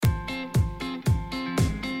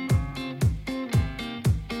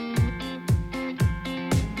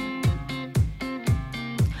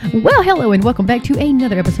Well, hello and welcome back to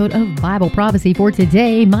another episode of Bible Prophecy for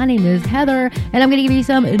today. My name is Heather, and I'm going to give you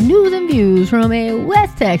some news and views from a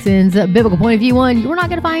West Texans biblical point of view, one you're not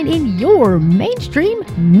going to find in your mainstream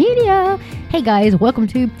media. Hey guys, welcome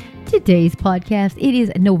to today's podcast. It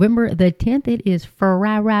is November the 10th. It is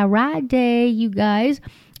Friday, you guys.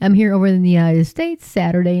 I'm here over in the United States,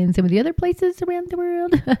 Saturday, and some of the other places around the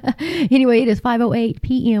world. Anyway, it is 5:08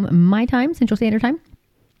 p.m. my time, Central Standard Time.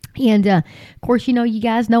 And, of course, you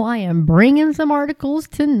guys know I am bringing some articles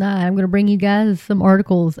tonight. I'm going to bring you guys some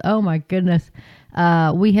articles. Oh, my goodness.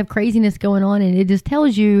 We have craziness going on, and it just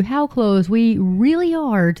tells you how close we really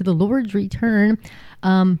are to the Lord's return.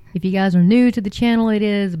 If you guys are new to the channel, it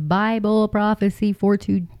is Bible Prophecy for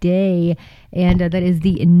today, and that is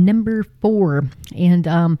the number 4.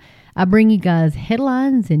 And I bring you guys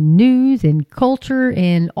headlines and news and culture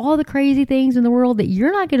and all the crazy things in the world that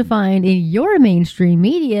you're not going to find in your mainstream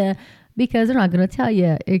media, because they're not going to tell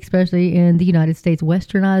you, especially in the United States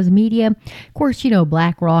westernized media. Of course,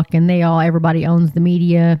 BlackRock and everybody owns the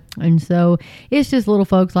media. And so it's just little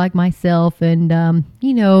folks like myself and,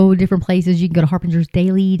 different places. You can go to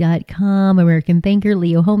harpingersdaily.com, American Thinker,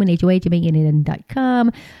 Leo Hohmann,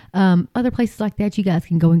 HOHMANN.com. Other places like that, you guys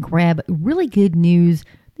can go and grab really good news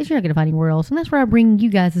that you're not going to find anywhere else. And that's where I bring you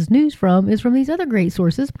guys' news from, is from these other great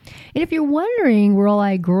sources. And if you're wondering where all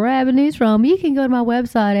I grab news from, you can go to my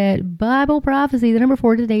website at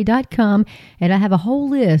BibleProphecy4today.com, and I have a whole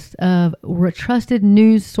list of trusted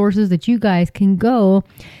news sources that you guys can go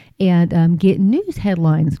and get news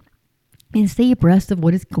headlines and stay abreast of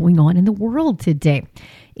what is going on in the world today.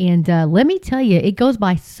 And let me tell you, it goes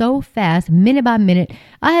by so fast, minute by minute.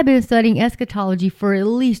 I have been studying eschatology for at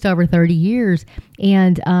least over 30 years.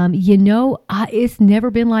 And, it's never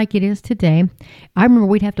been like it is today. I remember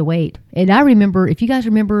we'd have to wait. And I remember, if you guys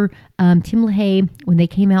remember Tim LaHaye, when they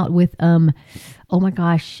came out with, I'm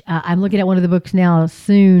looking at one of the books now,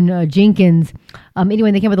 soon, Jenkins.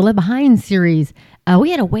 Anyway, they came with the Left Behind series.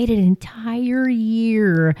 We had to wait an entire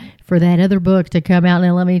year for that other book to come out.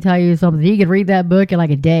 And let me tell you something. You could read that book in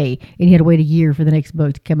like a day, and you had to wait a year for the next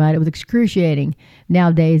book to come out. It was excruciating.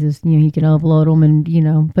 Nowadays, you can upload them and,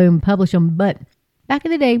 boom, publish them. But back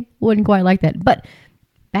in the day, wasn't quite like that. But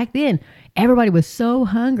back then, everybody was so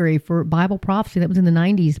hungry for Bible prophecy. That was in the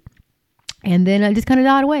 90s. And then it just kind of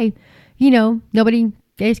died away. Nobody,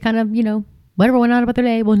 they just kind of, whatever went on about their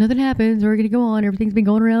day. Well, nothing happens. We're going to go on. Everything's been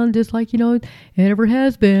going around just like, it ever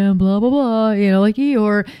has been, blah, blah, blah, like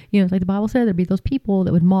Eeyore. Like the Bible said, there'd be those people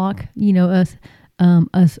that would mock, us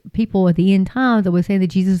people at the end times that would say that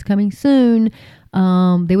Jesus is coming soon.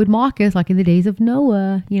 They would mock us like in the days of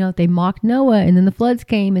Noah. They mocked Noah, and then the floods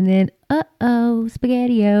came, and then,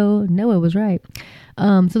 spaghetti-o, Noah was right.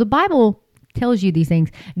 So the Bible tells you these things.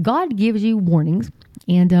 God gives you warnings.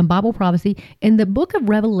 And Bible prophecy, and the book of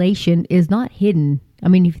Revelation is not hidden. I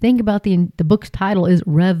mean, if you think about the book's title is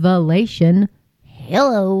Revelation,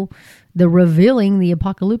 the revealing, the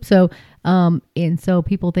apocalypso, and so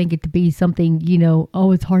people think it to be something,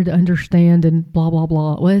 it's hard to understand and blah, blah,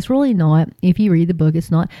 blah. Well, it's really not. If you read the book, it's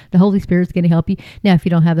not. The Holy Spirit's going to help you. Now, if you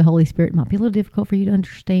don't have the Holy Spirit, it might be a little difficult for you to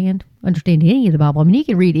understand any of the Bible. I mean, you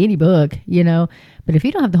can read any book, but if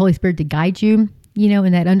you don't have the Holy Spirit to guide you,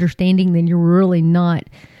 in that understanding, then you're really not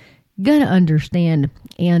going to understand.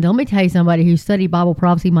 And let me tell you, somebody who studied Bible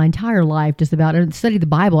prophecy my entire life, just about, and studied the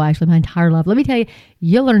Bible actually my entire life. Let me tell you,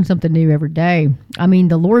 you'll learn something new every day. I mean,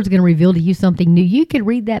 the Lord's going to reveal to you something new. You could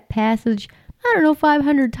read that passage,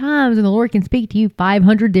 500 times, and the Lord can speak to you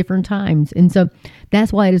 500 different times. And so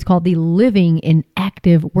that's why it is called the living and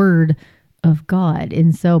active Word of God.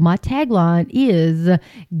 And so my tagline is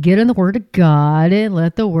get in the Word of God and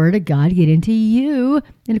let the Word of God get into you.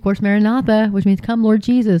 And of course, Maranatha, which means come, Lord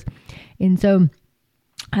Jesus. And so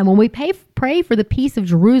when we pray for the peace of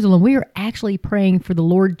Jerusalem, we are actually praying for the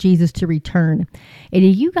Lord Jesus to return. And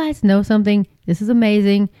if you guys know something, this is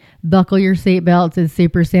amazing. Buckle your seatbelts. It's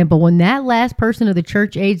super simple. When that last person of the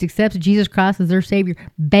church age accepts Jesus Christ as their Savior,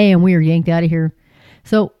 bam, we are yanked out of here.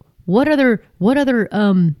 So what other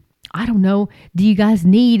I don't know, do you guys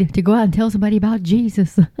need to go out and tell somebody about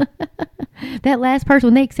Jesus? That last person,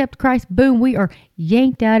 when they accept Christ, boom, we are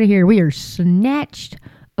yanked out of here. We are snatched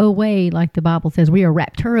away, like the Bible says. We are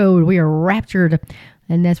raptured. We are raptured.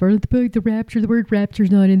 And that's where the rapture, the word rapture is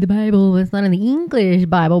not in the Bible. It's not in the English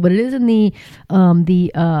Bible, but it is in the oh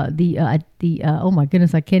my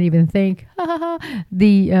goodness, I can't even think.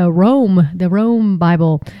 the Rome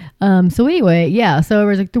Bible. So anyway, yeah. So it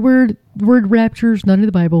was like the word rapture is not in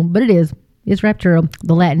the Bible, but it is. It's rapture,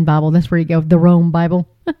 the Latin Bible. That's where you go, the Rome Bible.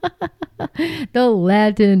 The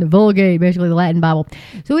Latin Vulgate, basically the Latin Bible.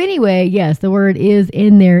 So anyway, yes, the word is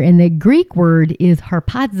in there, and the Greek word is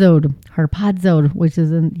harpazo, which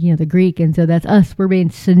is in the Greek, and so that's us. We're being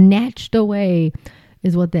snatched away,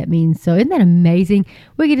 is what that means. So isn't that amazing?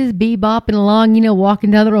 We could just be bopping along,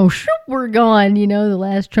 walking down the road, shoop, we're gone. The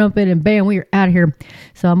last trumpet, and bam, we are out of here.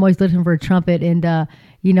 So I'm always looking for a trumpet, and I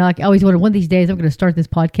always wanted one of these days I'm going to start this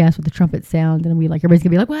podcast with the trumpet sound, and everybody's gonna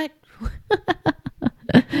be like, what?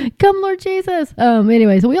 Come, Lord Jesus.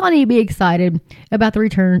 Anyway, so we all need to be excited about the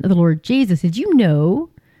return of the Lord Jesus. Did you know,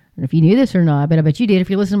 and if you knew this or not, but I bet you did, if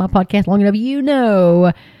you listen to my podcast long enough, you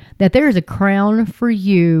know that there is a crown for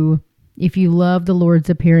you if you love the Lord's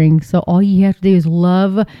appearing. So all you have to do is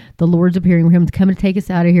love the Lord's appearing, for him to come and take us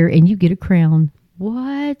out of here, and you get a crown.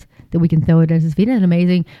 What? That we can throw it at his feet. Isn't that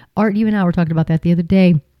amazing? Art, you and I were talking about that the other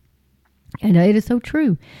day. And it is so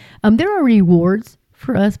true. There are rewards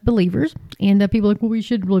for us believers, and people are like, well, we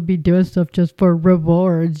shouldn't really be doing stuff just for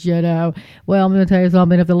rewards, Well, I'm going to tell you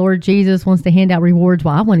something. If the Lord Jesus wants to hand out rewards,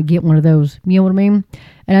 well, I want to get one of those. You know what I mean?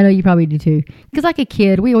 And I know you probably do too. Because like a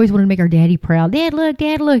kid, we always wanted to make our daddy proud. Dad,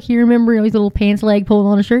 look. You remember his little pants leg pulling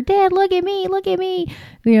on a shirt? Dad, look at me.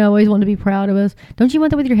 Always wanted to be proud of us. Don't you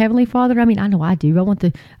want that with your Heavenly Father? I mean, I know I do. I want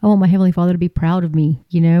my Heavenly Father to be proud of me.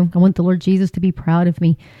 I want the Lord Jesus to be proud of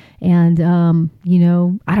me. And,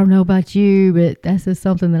 I don't know about you, but that's just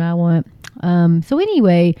something that I want. So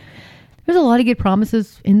anyway, there's a lot of good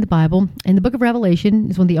promises in the Bible, and the book of Revelation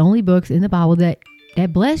is one of the only books in the Bible that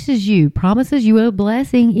blesses you, promises you a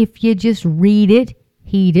blessing if you just read it,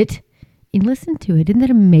 heed it, and listen to it. Isn't that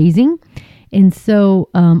amazing? And so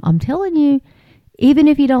I'm telling you, even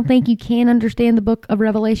if you don't think you can understand the book of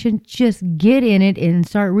Revelation, just get in it and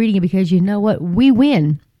start reading it, because you know what? We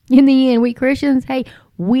win. In the end, we Christians, hey,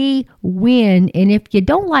 we win. And if you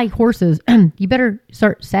don't like horses, you better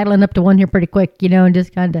start saddling up to one here pretty quick, and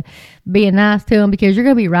just kind of being nice to them, because you're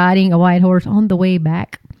going to be riding a white horse on the way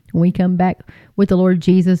back when we come back with the Lord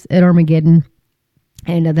Jesus at Armageddon.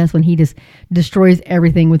 And that's when he just destroys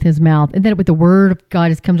everything with his mouth. And then with the word of God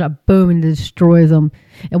just comes out, boom, and destroys them.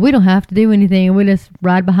 And we don't have to do anything. We just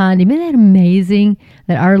ride behind him. Isn't that amazing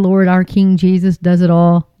that our Lord, our King Jesus does it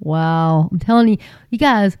all? Wow. I'm telling you, you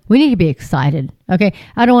guys, we need to be excited. Okay.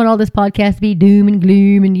 I don't want all this podcast to be doom and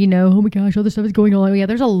gloom and, oh my gosh, all this stuff is going on. Yeah,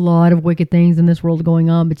 there's a lot of wicked things in this world going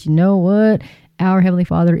on. But you know what? Our Heavenly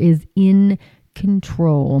Father is in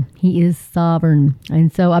control. He is sovereign.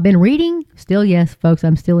 And so I've been reading, still, yes, folks,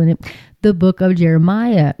 I'm still in it, the book of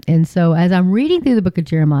Jeremiah. And so as I'm reading through the book of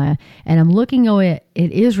Jeremiah, and I'm looking at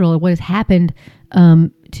Israel and what has happened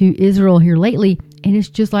to Israel here lately, and it's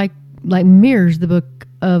just like mirrors the book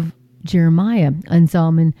of Jeremiah. And so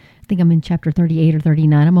I think I'm in chapter 38 or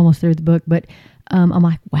 39. I'm almost through the book, but I'm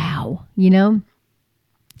like, wow, And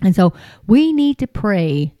so we need to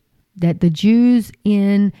pray that the Jews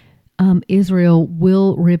in Israel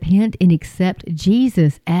will repent and accept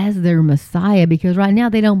Jesus as their Messiah, because right now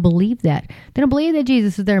they don't believe that. They don't believe that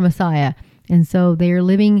Jesus is their Messiah. And so they are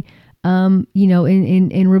living,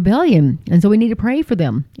 in rebellion. And so we need to pray for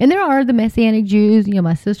them. And there are the Messianic Jews.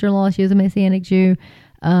 My sister-in-law, she is a Messianic Jew.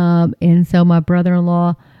 And so my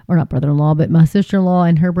brother-in-law, or not brother-in-law, but my sister-in-law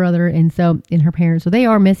and her brother, and her parents. So they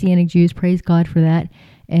are Messianic Jews. Praise God for that.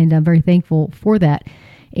 And I'm very thankful for that.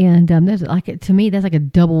 And that's to me, that's like a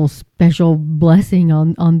double special blessing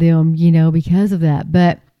on them, because of that.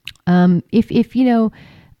 But if you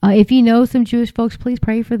know some Jewish folks, please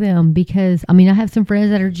pray for them, because I have some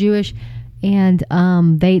friends that are Jewish, and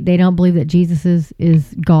they don't believe that Jesus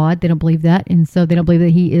is God. They don't believe that, and so they don't believe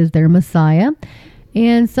that he is their Messiah.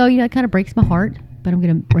 And so it kind of breaks my heart. But I'm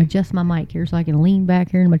going to adjust my mic here so I can lean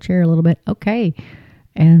back here in my chair a little bit. Okay.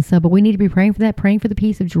 And so, but we need to be praying for that, praying for the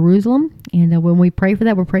peace of Jerusalem. And when we pray for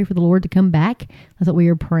that, we're praying for the Lord to come back. That's what we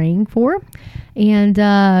are praying for. And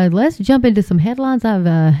let's jump into some headlines.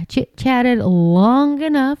 I've chit-chatted long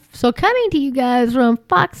enough. So coming to you guys from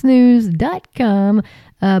foxnews.com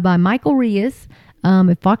by Michael Rios.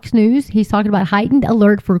 At Fox News, he's talking about heightened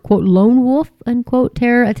alert for, quote, lone wolf, unquote,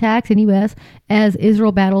 terror attacks in U.S. as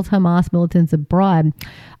Israel battles Hamas militants abroad.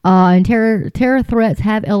 And terror threats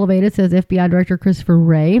have elevated, says FBI Director Christopher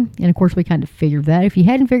Wray. And, of course, we kind of figured that. If you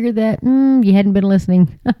hadn't figured that, you hadn't been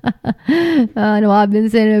listening. I know I've been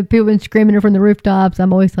saying, people have been screaming it from the rooftops.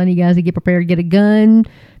 I'm always telling you guys to get prepared to get a gun.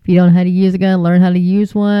 If you don't know how to use a gun, learn how to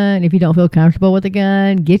use one. If you don't feel comfortable with a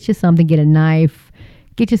gun, get you something, get a knife.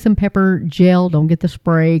 Get you some pepper gel. Don't get the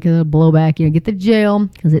spray because it'll blow back. Get the gel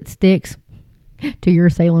because it sticks to your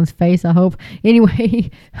assailant's face, I hope.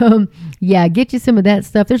 Anyway, get you some of that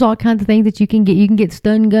stuff. There's all kinds of things that you can get. You can get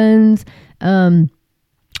stun guns.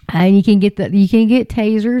 And you can get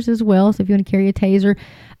tasers as well. So if you want to carry a taser,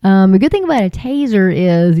 the good thing about a taser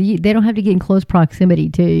is they don't have to get in close proximity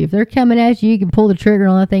to you. If they're coming at you, you can pull the trigger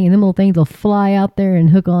on that thing, and them little things will fly out there and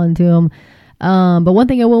hook onto them. But one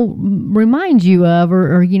thing I will remind you of,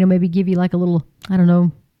 or maybe give you like a little, I don't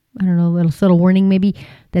know, a little subtle warning, maybe,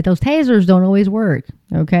 that those tasers don't always work.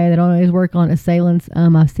 Okay, they don't always work on assailants.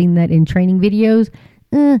 I've seen that in training videos.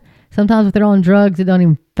 Sometimes if they're on drugs, it don't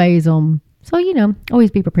even phase them. So, always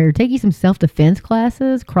be prepared. Take you some self-defense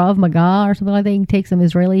classes, Krav Maga or something like that. You can take some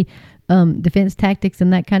Israeli defense tactics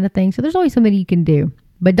and that kind of thing. So there's always something you can do.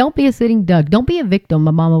 But don't be a sitting duck. Don't be a victim,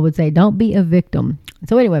 my mama would say. Don't be a victim.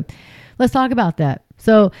 So anyway, let's talk about that.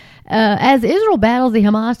 So as Israel battles the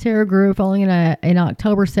Hamas terror group following an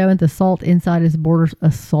October 7th assault inside its borders,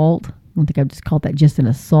 assault. I don't think I've just called that just an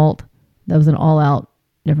assault. That was an all-out.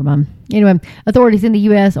 Never mind. Anyway, authorities in the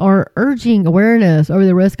U.S. are urging awareness over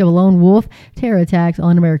the risk of lone wolf terror attacks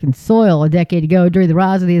on American soil. A decade ago, during the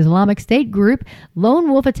rise of the Islamic State group,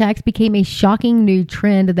 lone wolf attacks became a shocking new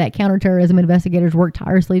trend that counterterrorism investigators worked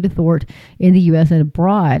tirelessly to thwart in the U.S. and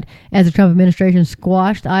abroad. As the Trump administration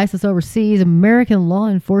squashed ISIS overseas, American law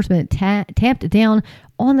enforcement tamped down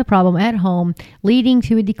on the problem at home, leading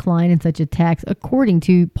to a decline in such attacks, according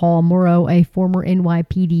to Paul Morrow, a former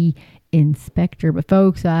NYPD inspector. But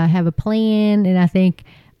folks, I have a plan, and I think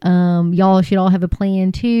y'all should all have a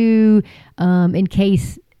plan too, in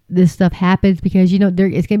case this stuff happens, because it's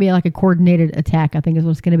going to be like a coordinated attack. I think is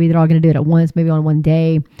what it's going to be. They're all going to do it at once, maybe on one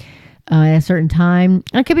day, at a certain time.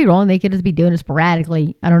 I could be wrong. They could just be doing it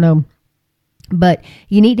sporadically. I don't know. But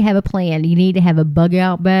you need to have a plan. You need to have a bug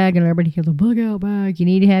out bag, and everybody has a bug out bag. You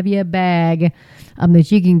need to have you a bag that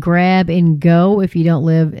you can grab and go if you don't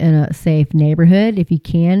live in a safe neighborhood, if you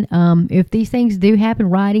can. If these things do happen,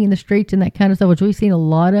 rioting in the streets and that kind of stuff, which we've seen a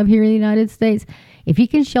lot of here in the United States, if you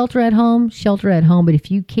can shelter at home, shelter at home. But if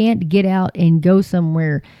you can't get out and go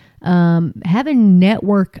somewhere, have a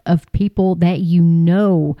network of people that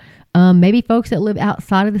maybe folks that live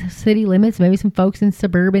outside of the city limits, maybe some folks in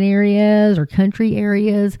suburban areas or country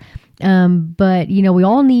areas. But we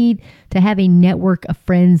all need to have a network of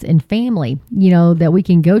friends and family, that we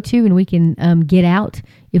can go to and we can get out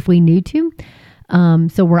if we need to.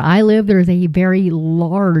 So where I live, there's a very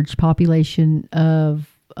large population of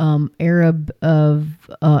Arab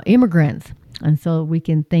immigrants. And so we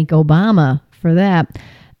can thank Obama for that.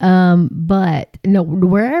 But no,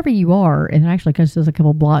 wherever you are, and actually because there's a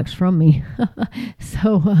couple blocks from me.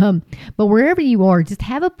 But wherever you are, just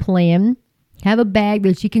have a plan, have a bag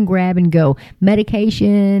that you can grab and go.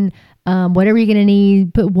 Medication, whatever you're going to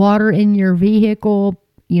need, put water in your vehicle,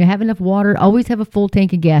 have enough water, always have a full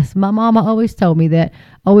tank of gas. My mama always told me that,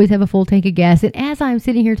 always have a full tank of gas. And as I'm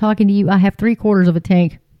sitting here talking to you, I have 3/4 of a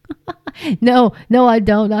tank. No, I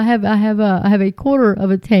don't. I have a quarter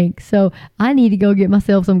of a tank, so I need to go get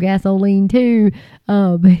myself some gasoline too.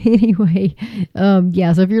 But anyway,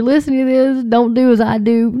 yeah. So if you're listening to this, don't do as I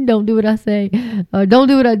do. Don't do what I say. Don't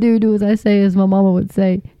do what I do. Do as I say, as my mama would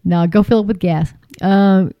say. No, go fill it with gas.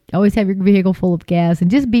 Always have your vehicle full of gas,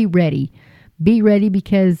 and just be ready. Be ready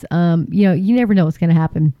because you never know what's going to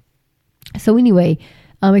happen. So anyway.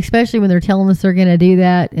 Especially when they're telling us they're going to do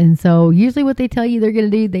that. And so usually what they tell you they're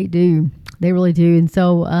going to do, they do. They really do. And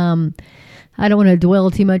so I don't want to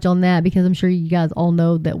dwell too much on that because I'm sure you guys all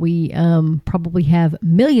know that we probably have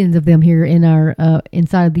millions of them here in our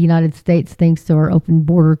inside of the United States thanks to our open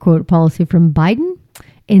border quote policy from Biden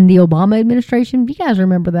in the Obama administration. You guys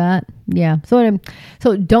remember that? Yeah. So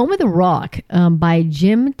Dome of the Rock by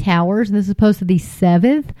Jim Towers. And this is supposed to be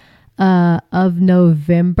 7th. Of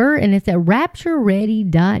November, and it's at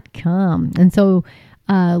raptureready.com. And so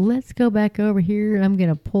let's go back over here. I'm going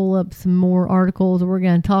to pull up some more articles that we're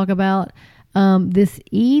going to talk about this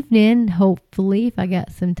evening, hopefully, if I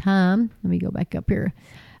got some time. Let me go back up here.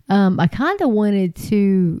 I kind of wanted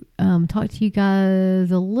to talk to you guys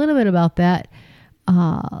a little bit about that,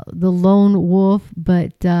 the lone wolf.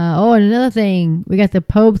 But, and another thing, we got the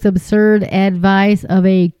Pope's absurd advice of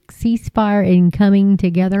a ceasefire and coming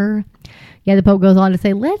together. Yeah, the Pope goes on to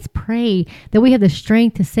say, let's pray that we have the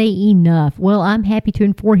strength to say enough. Well, I'm happy to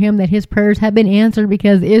inform him that his prayers have been answered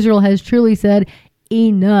because Israel has truly said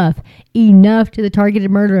enough. Enough to the targeted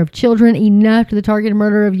murder of children, enough to the targeted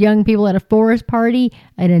murder of young people at a forest party,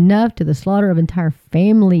 and enough to the slaughter of entire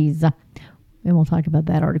families. And we'll talk about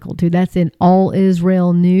that article too. That's in All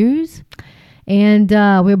Israel News. And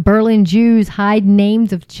we have Berlin Jews hide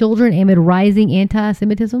names of children amid rising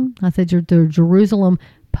anti-Semitism. I said the Jerusalem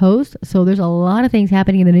Post. So there's a lot of things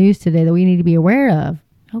happening in the news today that we need to be aware of.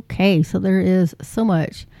 Okay, so there is so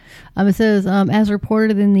much. It says, as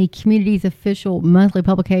reported in the community's official monthly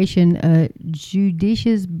publication,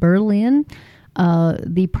 Judicious Berlin,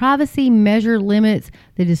 the privacy measure limits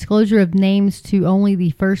the disclosure of names to only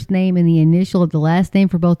the first name and the initial of the last name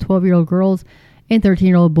for both 12-year-old girls and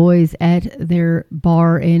 13-year-old boys at their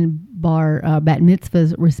bar and bat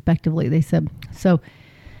mitzvahs, respectively, they said. So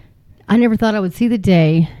I never thought I would see the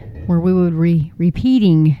day where we would be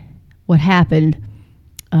repeating what happened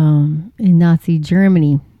in Nazi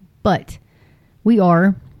Germany, but we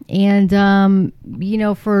are. And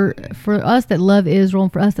for us that love Israel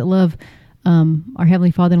and for us that love our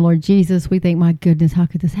Heavenly Father and Lord Jesus, we think, my goodness, how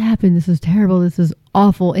could this happen? This is terrible. This is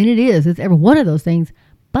awful. And it is. It's every one of those things.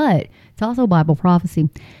 But it's also Bible prophecy,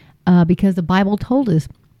 because the Bible told us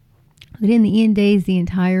that in the end days, the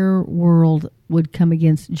entire world would come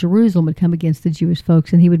against Jerusalem, would come against the Jewish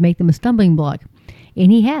folks, and he would make them a stumbling block.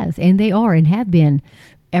 And he has, and they are, and have been.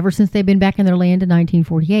 Ever since they've been back in their land in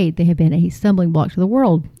 1948, they have been a stumbling block to the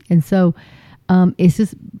world. And so it's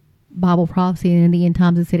just Bible prophecy. And in the end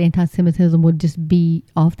times, it said anti-Semitism would just be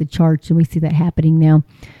off the charts. And we see that happening now.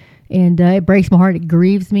 And it breaks my heart. It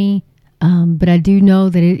grieves me. But I do know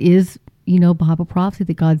that it is, Bible prophecy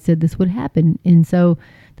that God said this would happen. And so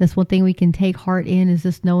that's one thing we can take heart in, is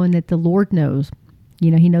just knowing that the Lord knows.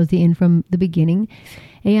 He knows the end from the beginning.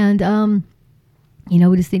 And,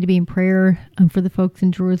 we just need to be in prayer for the folks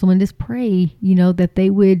in Jerusalem, and just pray, that they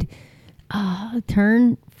would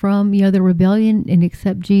turn from, the rebellion and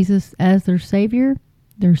accept Jesus as their Savior.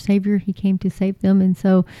 Their Savior, He came to save them. And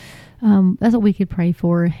so that's what we could pray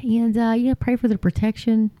for. And, pray for their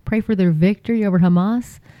protection, pray for their victory over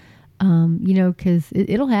Hamas, because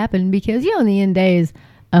it'll happen. Because, in the end days,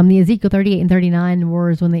 the Ezekiel 38 and 39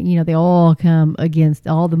 wars, when they all come against,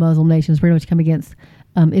 all the Muslim nations pretty much come against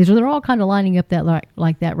Israel. They're all kind of lining up that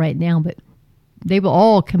like that right now, but they will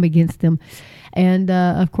all come against them. And,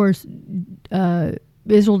 of course,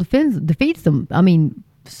 Israel defeats them. I mean,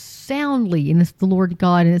 soundly, and it's the Lord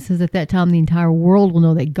God. And it says at that time, the entire world will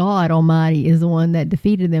know that God Almighty is the one that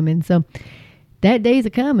defeated them. And so that day's a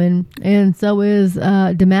coming. And so is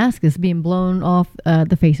Damascus being blown off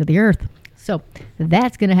the face of the earth. So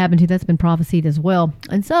that's going to happen too. That's been prophesied as well.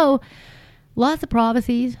 And so lots of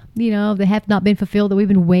prophecies, that have not been fulfilled, that we've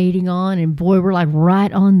been waiting on. And boy, we're like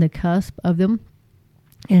right on the cusp of them.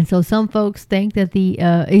 And so some folks think that the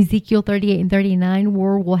Ezekiel 38 and 39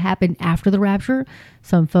 war will happen after the rapture.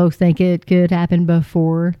 Some folks think it could happen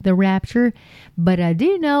before the rapture. But I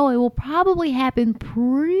do know it will probably happen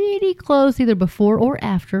pretty close, either before or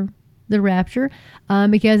after the rapture,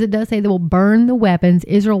 because it does say they will burn the weapons.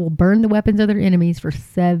 Israel will burn the weapons of their enemies for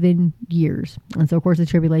 7 years. And so, of course, the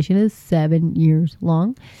tribulation is 7 years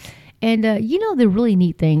long. And, the really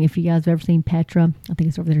neat thing, if you guys have ever seen Petra, I think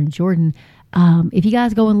it's over there in Jordan. If you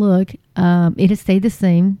guys go and look, it has stayed the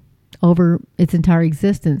same over its entire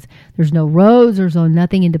existence. There's no roads, there's no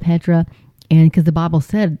nothing into Petra. And because the Bible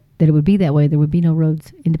said that it would be that way, there would be no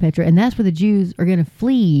roads into Petra. And that's where the Jews are going to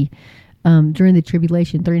flee during the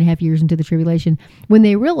tribulation, 3.5 years into the tribulation, when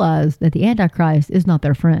they realize that the Antichrist is not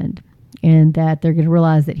their friend, and that they're going to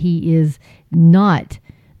realize that he is not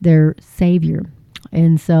their Savior.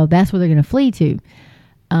 And so that's where they're going to flee to.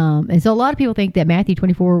 And so a lot of people think that Matthew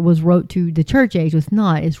 24 was wrote to the church age. It's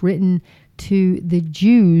not. It's written to the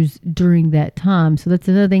Jews during that time. So that's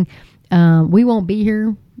another thing. We won't be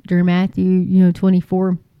here during Matthew,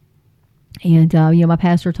 24. And, my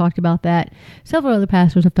pastor talked about that. Several other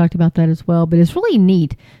pastors have talked about that as well. But it's really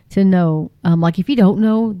neat to know, like if you don't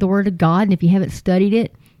know the Word of God, and if you haven't studied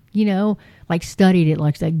it, studied it,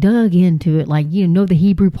 like dug into it, know the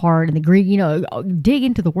Hebrew part and the Greek, dig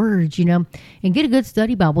into the words, and get a good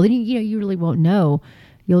study Bible. Then, you really won't know.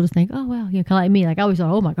 You'll just think, oh, well, kind of like me. Like I always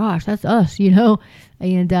thought, oh my gosh, that's us,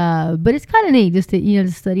 And, but it's kind of neat just to,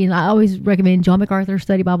 to study. And I always recommend John MacArthur's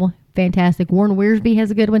study Bible. Fantastic. Warren Wiersbe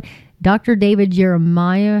has a good one. Dr. David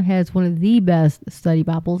Jeremiah has one of the best study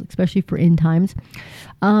Bibles, especially for end times.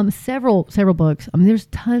 Several books. There's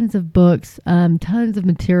tons of books, tons of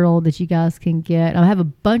material that you guys can get. I have a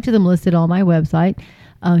bunch of them listed on my website.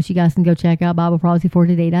 So you guys can go check out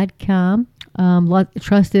BibleProphecyForToday.com.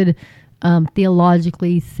 Trusted,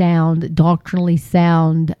 theologically sound, doctrinally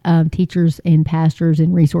sound teachers and pastors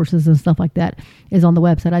and resources and stuff like that is on the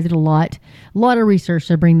website. I did a lot of research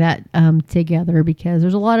to bring that together, because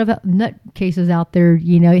there's a lot of nutcases out there.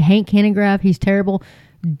 Hank Hanegraaff, he's terrible.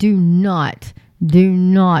 Do not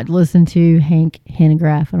listen to Hank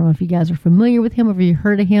Hanegraaff. I don't know if you guys are familiar with him or if you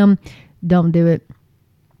heard of him. Don't do it.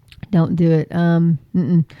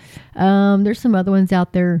 There's some other ones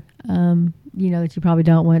out there, that you probably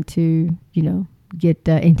don't want to, get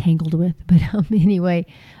entangled with. But anyway,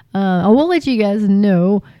 I will let you guys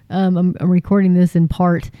know. I'm recording this in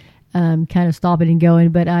part, kind of stopping and going.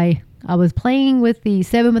 But I was playing with the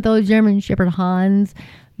 7-month-old German Shepherd Hans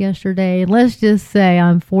yesterday. And let's just say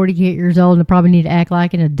I'm 48 years old and I probably need to act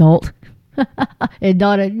like an adult. And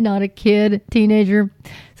not a kid, teenager.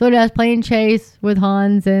 So I was playing chase with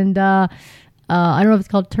Hans, and I don't know if it's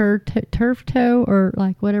called turf toe or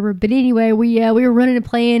like whatever. But anyway, we were running and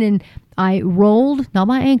playing, and I rolled, not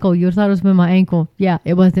my ankle. You thought it was my ankle. Yeah,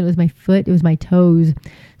 it wasn't. It was my foot. It was my toes.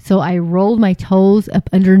 So I rolled my toes up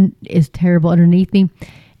underneath me.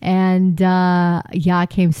 And, I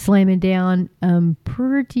came slamming down,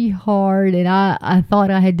 pretty hard. And I thought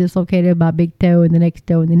I had dislocated my big toe and the next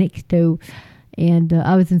toe and the next toe. And,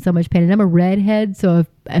 I was in so much pain, and I'm a redhead. So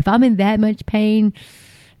if I'm in that much pain,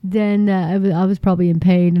 then, I was probably in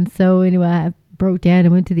pain. And so anyway, I broke down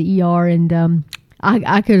and went to the ER, and,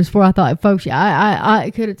 I could have swore, I thought, folks,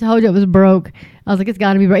 I could have told you it was broke. I was like, it's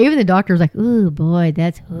got to be broke. Even the doctor was like, ooh, boy,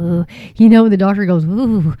 that's, when the doctor goes,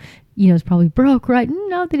 ooh, it's probably broke, right?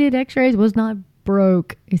 No, they did x-rays, was not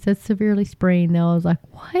broke. It said severely sprained, though. I was like,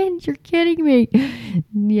 what? You're kidding me.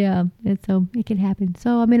 Yeah, and so it can happen.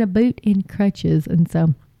 So I'm in a boot and crutches, and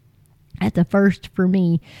so that's a first for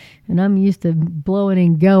me. And I'm used to blowing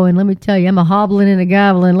and going. Let me tell you, I'm a hobbling and a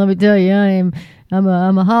gobbling. Let me tell you, I'm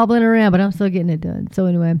a hobbling around, but I'm still getting it done. So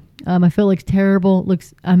anyway, my foot looks terrible.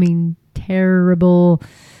 Terrible.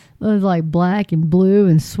 It was like black and blue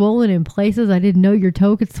and swollen in places I didn't know your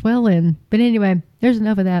toe could swell in. But anyway, there's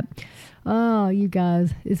enough of that. Oh, you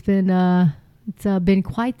guys, it's been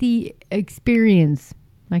quite the experience.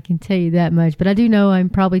 I can tell you that much. But I do know I'm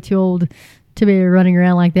probably too old to be running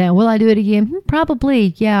around like that. Will I do it again?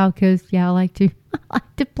 Probably, yeah, because I like to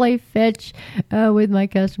play fetch with my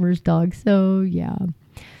customers' dogs. So yeah.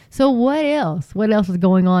 So what else? What else is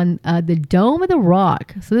going on? The Dome of the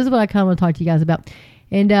Rock. So this is what I kind of want to talk to you guys about.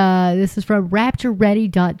 And this is from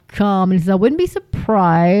RaptureReady.com. And it says, I wouldn't be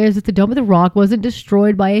surprised if the Dome of the Rock wasn't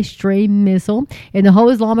destroyed by a stray missile, and the whole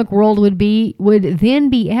Islamic world would then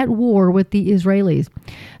be at war with the Israelis.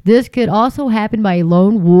 This could also happen by a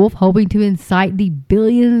lone wolf hoping to incite the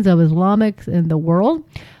billions of Islamics in the world.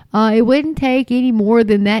 It wouldn't take any more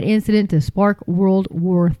than that incident to spark World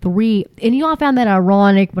War III. And I found that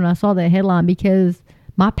ironic when I saw that headline, because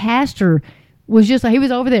my pastor he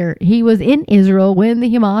was over there. He was in Israel when the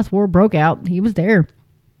Hamas war broke out. He was there.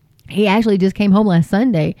 He actually just came home last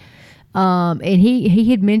Sunday. And he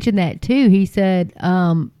had mentioned that too. He said,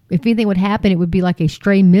 if anything would happen, it would be like a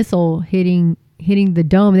stray missile hitting the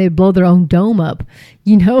dome. They'd blow their own dome up,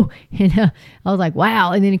 and I was like,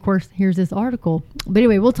 wow. And then of course, here's this article. But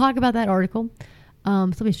anyway, we'll talk about that article.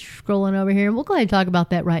 Somebody's scrolling over here, and we'll go ahead and talk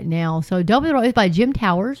about that right now. So Dome of the Rock is by Jim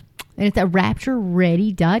Towers, and it's at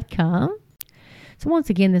RaptureReady.com. So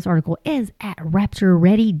once again, this article is at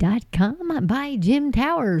RaptureReady.com by Jim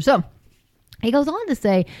Towers. So he goes on to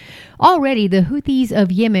say, already the Houthis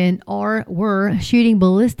of Yemen were shooting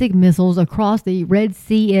ballistic missiles across the Red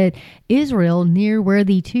Sea at Israel, near where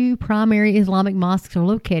the two primary Islamic mosques are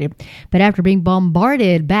located. But after being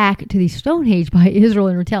bombarded back to the Stone Age by Israel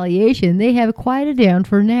in retaliation, they have quieted down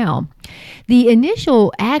for now. The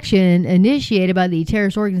initial action initiated by the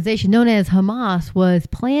terrorist organization known as Hamas was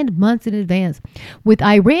planned months in advance, with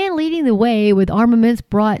Iran leading the way with armaments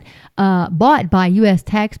bought by U.S.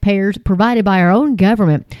 taxpayers, provided by our own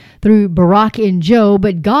government through Barack and Joe.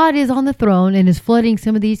 But God is on the throne and is flooding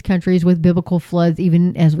some of these countries with biblical floods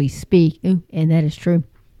even as we speak. Ooh, and that is true.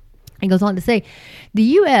 It goes on to say, the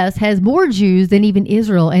U.S. has more Jews than even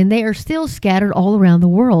Israel, and they are still scattered all around the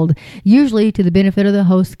world, usually to the benefit of the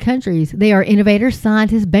host countries. They are innovators,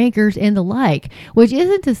 scientists, bankers, and the like, which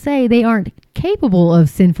isn't to say they aren't capable of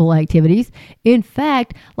sinful activities. In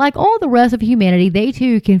fact, like all the rest of humanity, they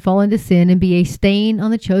too can fall into sin and be a stain on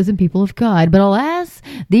the chosen people of God. But alas,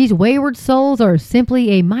 these wayward souls are simply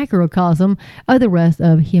a microcosm of the rest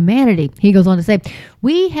of humanity. He goes on to say,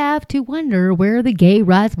 we have to wonder where the gay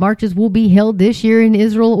rights marches will be held this year in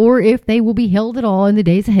Israel, or if they will be held at all in the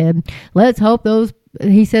days ahead. Let's hope these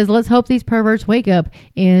perverts wake up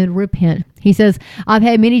and repent. He says, I've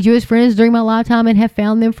had many Jewish friends during my lifetime and have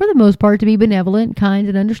found them for the most part to be benevolent, kind,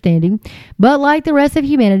 and understanding. But like the rest of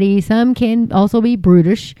humanity, some can also be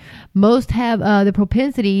brutish. Most have the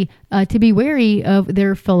propensity to be wary of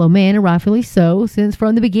their fellow man, and rightfully so, since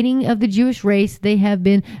from the beginning of the Jewish race, they have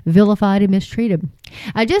been vilified and mistreated.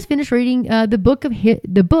 I just finished reading the book,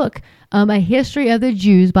 A History of the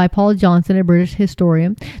Jews by Paul Johnson, a British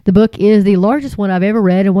historian. The book is the largest one I've ever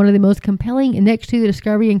read and one of the most compelling, next to The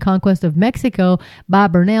Discovery and Conquest of Mexico by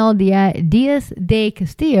Bernal Diaz de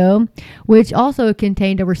Castillo, which also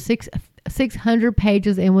contained over 600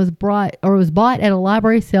 pages and was bought at a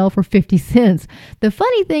library sale for 50 cents. The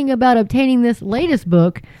funny thing about obtaining this latest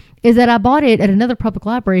book is that I bought it at another public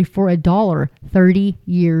library for $1 30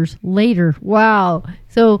 years later. Wow.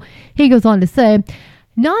 So he goes on to say,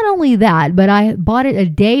 not only that, but I bought it a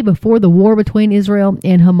day before the war between Israel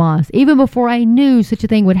and Hamas. Even before I knew such a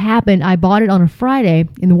thing would happen, I bought it on a Friday,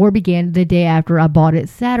 and the war began the day after I bought it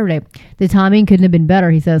Saturday. The timing couldn't have been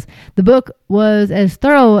better, he says. The book was as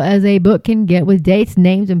thorough as a book can get, with dates,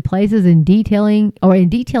 names, and places in detailing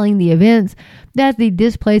the events that the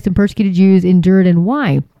displaced and persecuted Jews endured and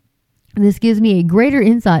why. This gives me a greater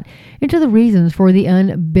insight into the reasons for the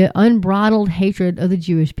unbridled hatred of the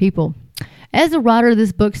Jewish people. As the writer of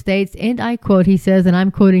this book states, and I quote, he says, and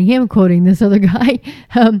I'm quoting him, quoting this other guy,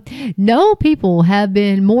 no people have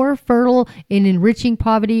been more fertile in enriching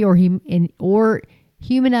poverty or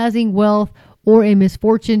humanizing wealth or in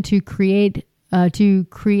misfortune to creative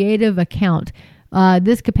account.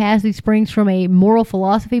 This capacity springs from a moral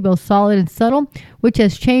philosophy, both solid and subtle, which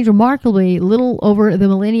has changed remarkably little over the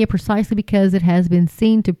millennia precisely because it has been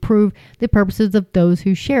seen to prove the purposes of those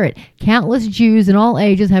who share it. Countless Jews in all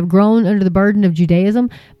ages have grown under the burden of Judaism,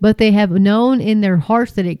 but they have known in their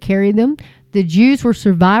hearts that it carried them. The Jews were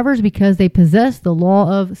survivors because they possessed the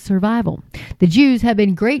law of survival. The Jews have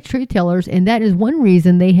been great truth tellers, and that is one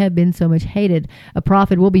reason they have been so much hated. A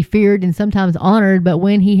prophet will be feared and sometimes honored, but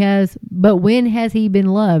when has he been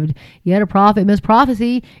loved? Yet a prophet must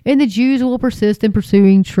prophesy, and the Jews will persist in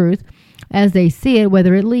pursuing truth as they see it,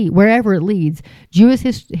 wherever it leads. Jewish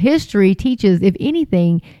history teaches, if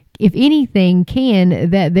anything can,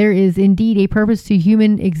 that there is indeed a purpose to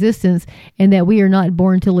human existence and that we are not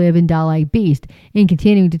born to live and die like beasts. In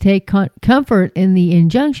continuing to take comfort in the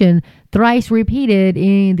injunction thrice repeated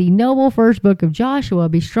in the noble first book of Joshua,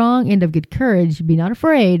 be strong and of good courage, be not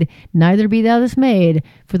afraid, neither be thou dismayed,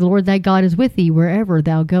 for the Lord thy God is with thee wherever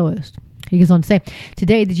thou goest. He goes on to say,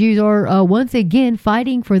 today the Jews are once again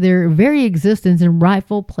fighting for their very existence and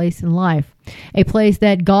rightful place in life, a place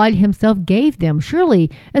that God himself gave them. Surely,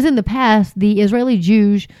 as in the past, the Israeli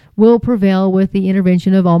Jews will prevail with the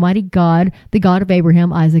intervention of Almighty God, the God of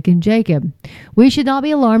Abraham, Isaac, and Jacob. We should not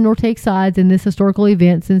be alarmed nor take sides in this historical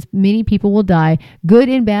event, since many people will die, good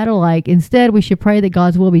and bad alike. Instead, we should pray that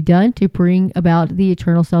God's will be done to bring about the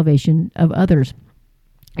eternal salvation of others.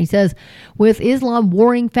 He says, with Islam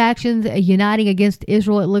warring factions uniting against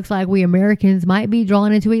Israel, it looks like we Americans might be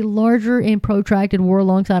drawn into a larger and protracted war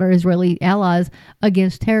alongside our Israeli allies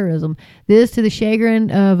against terrorism. This to the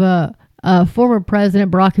chagrin of former President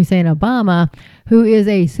Barack Hussein Obama, who is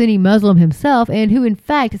a Sunni Muslim himself and who in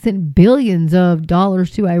fact sent billions of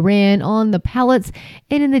dollars to Iran on the pallets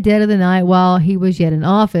and in the dead of the night while he was yet in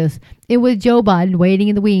office. And with Joe Biden waiting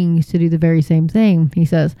in the wings to do the very same thing, he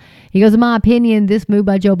says. He goes, in my opinion, this move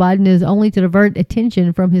by Joe Biden is only to divert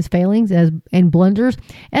attention from his failings and blunders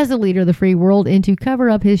as the leader of the free world and to cover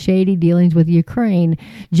up his shady dealings with Ukraine.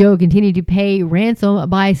 Joe continued to pay ransom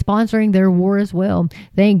by sponsoring their war as well.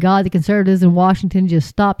 Thank God the conservatives in Washington just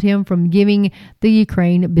stopped him from giving the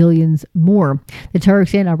Ukraine billions more. The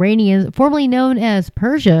Turks and Iranians, formerly known as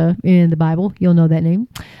Persia in the Bible, you'll know that name,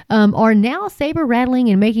 are now saber-rattling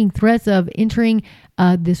and making threats of entering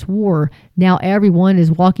this war. Now everyone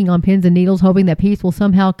is walking on pins and needles, hoping that peace will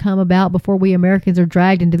somehow come about before we Americans are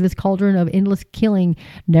dragged into this cauldron of endless killing.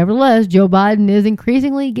 Nevertheless, Joe Biden is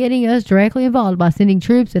increasingly getting us directly involved by sending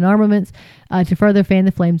troops and armaments to further fan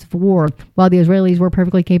the flames of war, while the Israelis were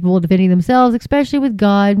perfectly capable of defending themselves, especially with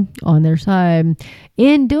God on their side.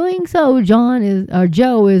 In doing so,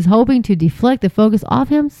 Joe is hoping to deflect the focus off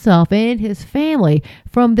himself and his family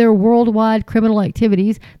from their worldwide criminal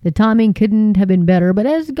activities. The timing couldn't have been better, but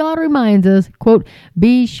as God reminds us, quote,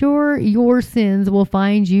 be sure your sins will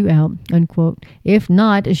find you out, unquote. If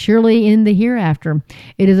not, surely in the hereafter.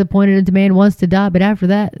 It is appointed unto man once to die, but after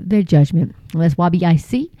that, the judgment. That's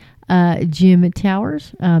YBIC. Jim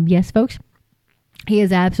Towers. Yes, folks. He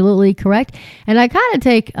is absolutely correct. And I kind of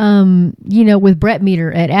take, with Brett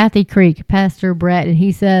Meter at Athey Creek, Pastor Brett, and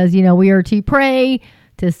he says, we are to pray,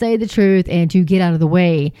 to say the truth, and to get out of the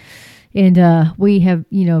way. And we have,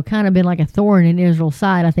 kind of been like a thorn in Israel's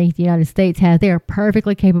side. I think the United States has. They are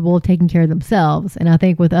perfectly capable of taking care of themselves. And I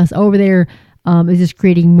think with us over there, is just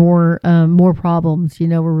creating more problems.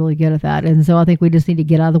 We're really good at that. And so I think we just need to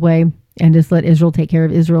get out of the way and just let Israel take care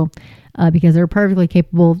of Israel because they're perfectly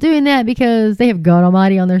capable of doing that because they have God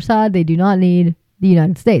Almighty on their side. They do not need the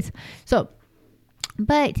United States. So,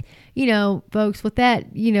 but, folks, with that,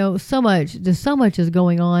 so much is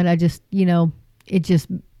going on. I just, it's just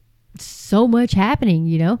so much happening,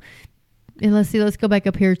 And let's go back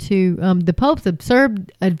up here to the Pope's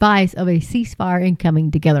absurd advice of a ceasefire and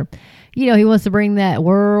coming together. He wants to bring that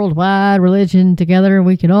worldwide religion together and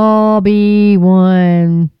we can all be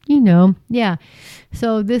one, Yeah.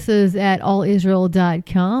 So this is at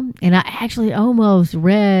allisrael.com. And I actually almost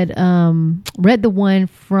read the one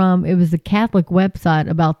from, it was the Catholic website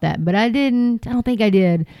about that, but I don't think I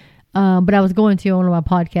did. But I was going to on my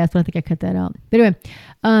podcast, but I think I cut that out. But anyway,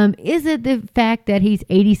 is it the fact that he's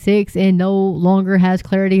 86 and no longer has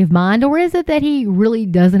clarity of mind, or is it that he really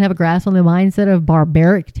doesn't have a grasp on the mindset of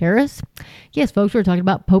barbaric terrorists? Yes, folks, we're talking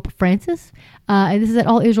about Pope Francis. And this is at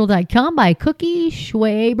allisrael.com by Cookie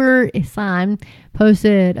Schwaber-Issan,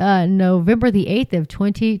 posted November the 8th of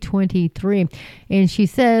 2023. And she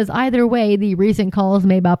says, either way, the recent calls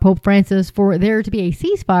made by Pope Francis for there to be a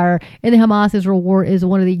ceasefire in the Hamas-Israel war is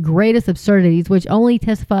one of the greatest absurdities, which only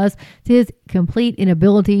testifies to his complete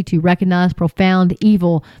inability to recognize profound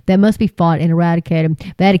evil that must be fought and eradicated.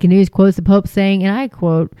 Vatican News quotes the Pope saying, and I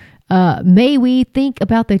quote, may we think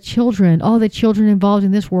about the children, all the children involved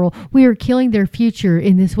in this world. We are killing their future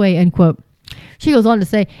in this way, unquote. She goes on to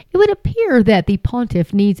say, it would appear that the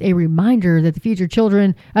pontiff needs a reminder that the future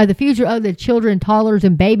of the children, toddlers,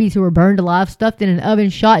 and babies who are burned alive, stuffed in an oven,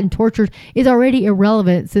 shot, and tortured is already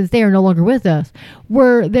irrelevant since they are no longer with us.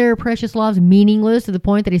 Were their precious lives meaningless to the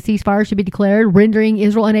point that a ceasefire should be declared, rendering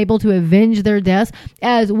Israel unable to avenge their deaths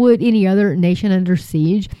as would any other nation under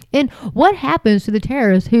siege? And what happens to the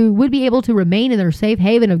terrorists who would be able to remain in their safe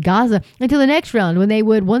haven of Gaza until the next round, when they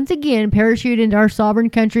would once again parachute into our sovereign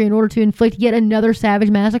country in order to inflict yet another savage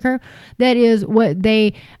massacre? That is what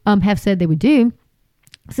they have said they would do.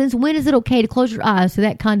 Since when is it okay to close your eyes to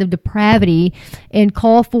that kind of depravity and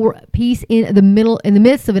call for peace in the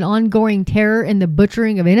midst of an ongoing terror and the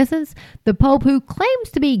butchering of innocents? The Pope, who claims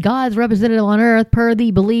to be God's representative on earth per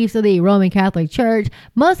the beliefs of the Roman Catholic Church,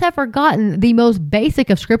 must have forgotten the most basic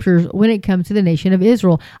of scriptures when it comes to the nation of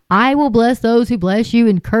Israel. I will bless those who bless you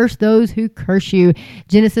and curse those who curse you.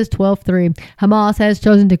 Genesis 12:3. Hamas has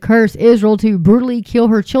chosen to curse Israel to brutally kill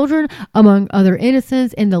her children, among other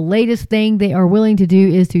innocents, and the latest thing they are willing to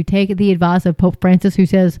do is to take the advice of Pope Francis, who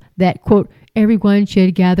says that, quote, everyone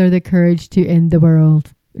should gather the courage to end the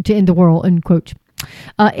world, unquote.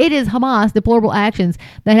 It is Hamas' deplorable actions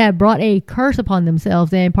that have brought a curse upon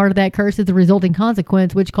themselves, and part of that curse is the resulting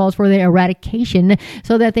consequence, which calls for their eradication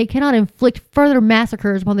so that they cannot inflict further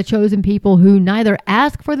massacres upon the chosen people who neither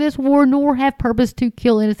ask for this war nor have purpose to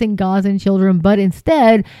kill innocent Gazan children, but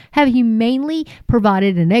instead have humanely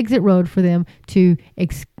provided an exit road for them to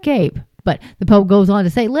escape. But the Pope goes on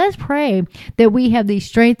to say, let's pray that we have the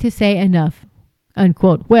strength to say enough,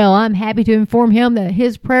 unquote. Well, I'm happy to inform him that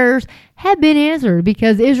his prayers have been answered,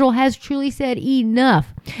 because Israel has truly said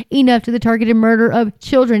enough. Enough to the targeted murder of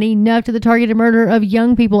children, enough to the targeted murder of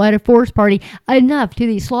young people at a forced party, enough to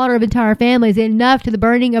the slaughter of entire families, enough to the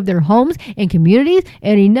burning of their homes and communities,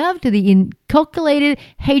 and enough to the inculcated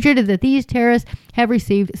hatred that these terrorists have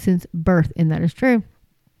received since birth. And that is true.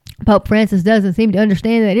 Pope Francis doesn't seem to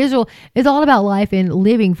understand that Israel is all about life and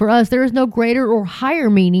living. For us, there is no greater or higher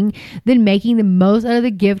meaning than making the most out of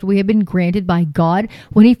the gift we have been granted by God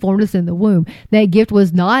when he formed us in the womb. That gift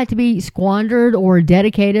was not to be squandered or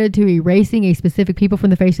dedicated to erasing a specific people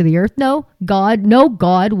from the face of the earth. No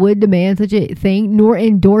God would demand such a thing, nor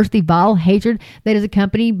endorse the vile hatred that is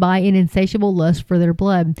accompanied by an insatiable lust for their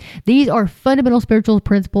blood. These are fundamental spiritual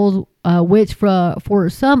principles which for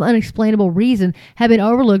some unexplainable reason have been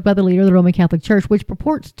overlooked by the leader of the Roman Catholic Church, which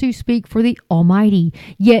purports to speak for the Almighty.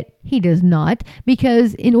 Yet he does not,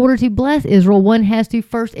 because in order to bless Israel, one has to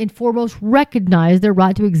first and foremost recognize their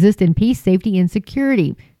right to exist in peace, safety, and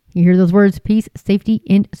security. You hear those words, peace, safety,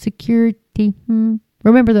 and security.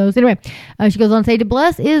 Remember those. Anyway, she goes on to say, to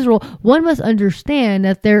bless Israel, one must understand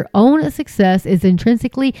that their own success is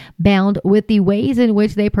intrinsically bound with the ways in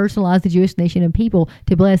which they personalize the Jewish nation and people.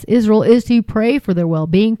 To bless Israel is to pray for their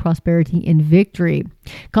well-being, prosperity, and victory.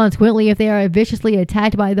 Consequently, if they are viciously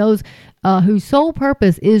attacked by those whose sole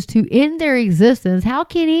purpose is to end their existence, how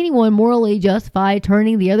can anyone morally justify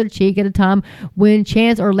turning the other cheek at a time when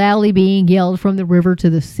chants are loudly being yelled from the river to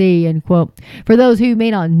the sea, unquote. For those who may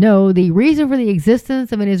not know, the reason for the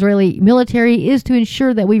existence of an Israeli military is to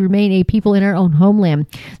ensure that we remain a people in our own homeland,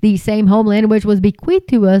 the same homeland which was bequeathed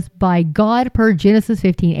to us by God per Genesis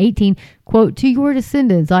 15:18. Quote, to your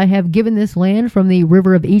descendants, I have given this land from the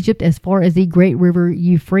river of Egypt as far as the great river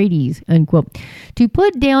Euphrates, unquote. To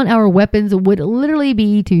put down our weapons would literally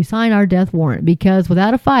be to sign our death warrant, because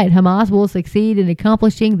without a fight, Hamas will succeed in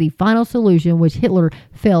accomplishing the final solution which Hitler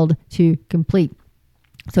failed to complete.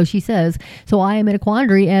 So she says, so I am in a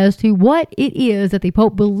quandary as to what it is that the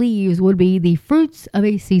Pope believes would be the fruits of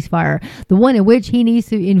a ceasefire, the one in which he needs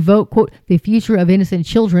to invoke, quote, the future of innocent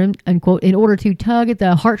children, unquote, in order to tug at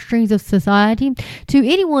the heartstrings of society. To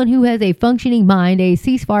anyone who has a functioning mind, a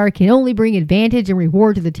ceasefire can only bring advantage and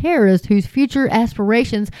reward to the terrorists whose future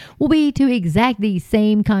aspirations will be to exact the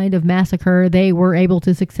same kind of massacre they were able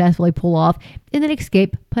to successfully pull off and then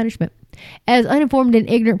escape punishment. As uninformed and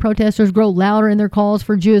ignorant protesters grow louder in their calls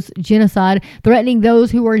for Jewish genocide, threatening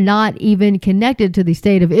those who are not even connected to the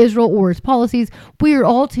state of Israel or its policies, we are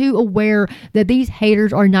all too aware that these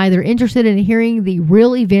haters are neither interested in hearing the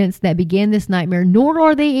real events that began this nightmare, nor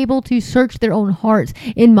are they able to search their own hearts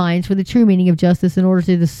and minds for the true meaning of justice in order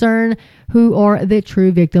to discern who are the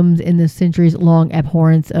true victims in the centuries-long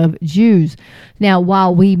abhorrence of Jews. Now,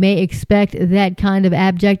 while we may expect that kind of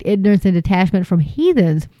abject ignorance and detachment from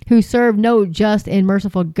heathens who serve no just and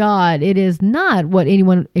merciful God, it is not what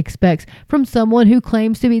anyone expects from someone who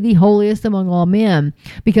claims to be the holiest among all men,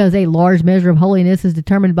 because a large measure of holiness is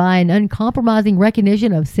determined by an uncompromising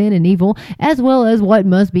recognition of sin and evil, as well as what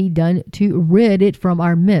must be done to rid it from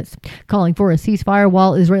our midst. Calling for a ceasefire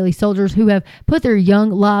while Israeli soldiers who have put their young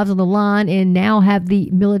lives on the line and now have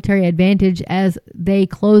the military advantage as they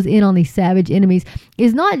close in on the savage enemies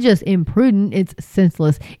is not just imprudent, it's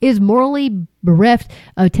senseless. It is morally bereft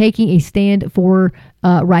of taking a stand for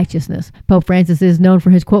righteousness. Pope Francis is known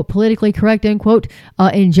for his, quote, politically correct, unquote,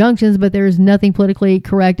 injunctions, but there is nothing politically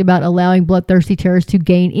correct about allowing bloodthirsty terrorists to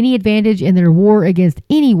gain any advantage in their war against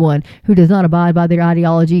anyone who does not abide by their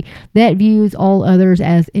ideology that views all others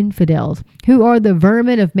as infidels, who are the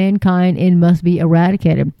vermin of mankind and must be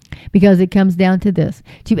eradicated. Because it comes down to this: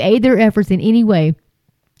 to aid their efforts in any way,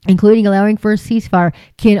 including allowing for a ceasefire,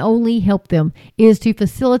 can only help them, is to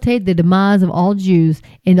facilitate the demise of all Jews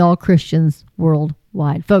and all Christians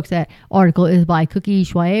worldwide. Folks, that article is by Cookie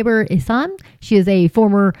Schwaber Isan. She is a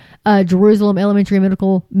former Jerusalem Elementary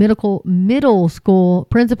Middle School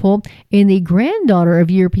principal and the granddaughter of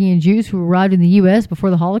European Jews who arrived in the U.S. before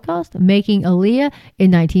the Holocaust, making Aliyah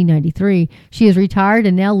in 1993. She is retired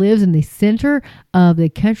and now lives in the center of the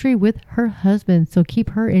country with her husband, so keep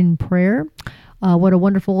her in prayer. What a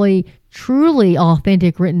wonderfully, truly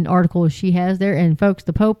authentic written article she has there. And folks,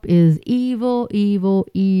 the Pope is evil, evil,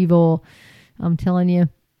 evil. I'm telling you.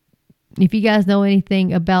 If you guys know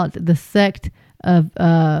anything about the sect of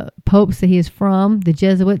popes that he is from, the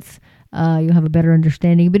Jesuits, you'll have a better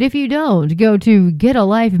understanding. But if you don't, go to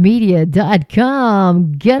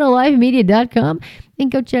getalifemedia.com, getalifemedia.com,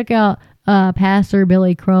 and go check out Pastor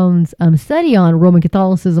Billy Crone's study on Roman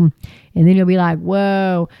Catholicism. And then you'll be like,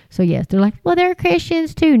 whoa. So yes, they're like, well, they're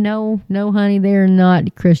Christians too. No, honey, they're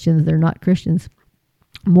not Christians. They're not Christians.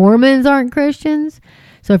 Mormons aren't Christians.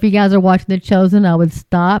 So if you guys are watching The Chosen, I would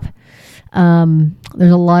stop.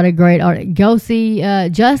 There's a lot of great art. Go see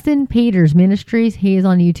Justin Peters Ministries. He is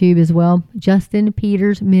on YouTube as well. Justin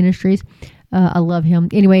Peters Ministries. I love him.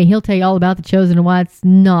 Anyway, he'll tell you all about The Chosen and why it's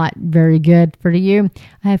not very good for you.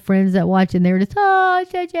 I have friends that watch and they're just, oh,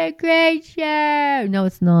 it's such a great show. No,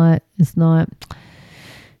 it's not. It's not.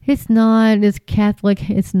 It's not. It's Catholic.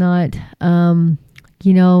 It's not. The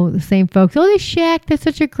same folks. Oh, The Shack, that's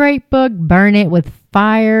such a great book. Burn it with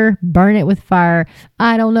fire. Burn it with fire.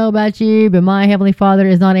 I don't know about you, but my Heavenly Father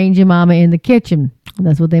is not Angel Mama in the kitchen.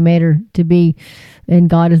 That's what they made her to be. And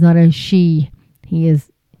God is not a she. He is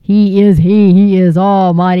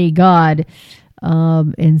Almighty God.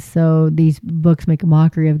 And so these books make a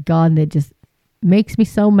mockery of God, and it just makes me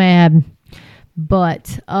so mad.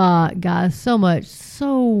 But, guys, so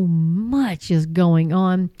much is going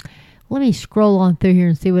on. Let me scroll on through here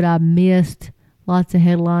and see what I missed. Lots of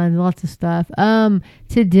headlines, lots of stuff.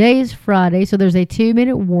 Today is Friday, so there's a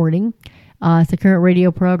 2-minute warning. It's a current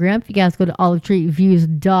radio program. If you guys go to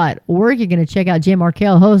olivetreeviews.org, you're going to check out Jim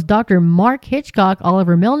Markell, host Dr. Mark Hitchcock,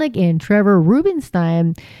 Oliver Melnick, and Trevor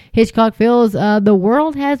Rubinstein. Hitchcock feels the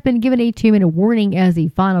world has been given a 2-minute warning as the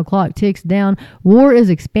final clock ticks down. War is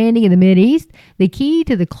expanding in the Mideast. The key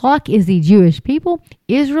to the clock is the Jewish people.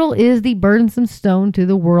 Israel is the burdensome stone to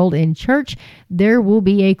the world and church. There will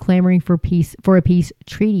be a clamoring for a peace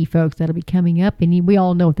treaty, folks. That'll be coming up, and we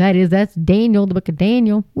all know what that is. That's Daniel, the book of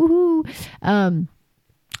Daniel. Woohoo!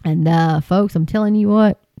 Folks, I'm telling you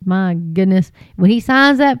what, my goodness, when he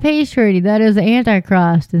signs that peace treaty, that is the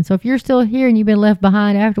Antichrist. And so if you're still here and you've been left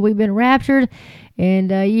behind after we've been raptured,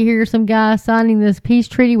 and you hear some guy signing this peace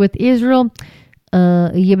treaty with Israel,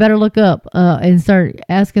 you better look up and start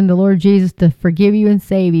asking the Lord Jesus to forgive you and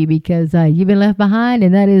save you, because you've been left behind,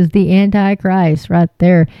 and that is the Antichrist right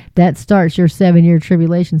there. That starts your 7-year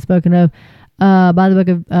tribulation spoken of by the book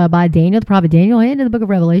of by Daniel, the prophet Daniel, and in the book of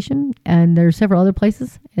Revelation, and there's several other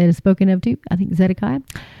places it is spoken of too. I think Zedekiah.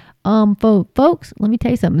 Folks, let me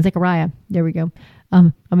tell you something. Zechariah. There we go.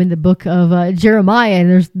 I'm in the book of Jeremiah, and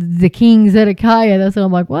there's the king Zedekiah. That's what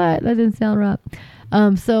I'm like. What? That didn't sound right.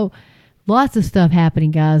 So lots of stuff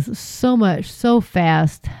happening, guys. So much, so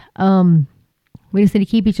fast. We just need to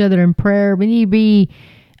keep each other in prayer. We need to be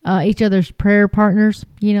each other's prayer partners.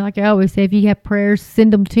 You know, like I always say, if you have prayers,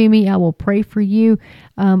 send them to me. I will pray for you.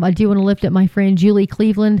 I do want to lift up my friend Julie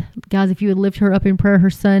Cleveland. Guys, if you would lift her up in prayer, her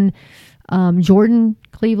son Jordan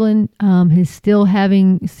Cleveland is still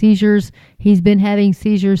having seizures. He's been having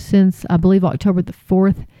seizures since, I believe, October the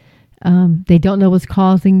 4th. They don't know what's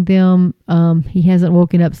causing them. He hasn't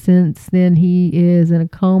woken up since then. He is in a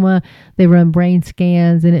coma. They run brain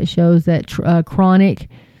scans, and it shows that chronic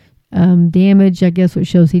damage, I guess, which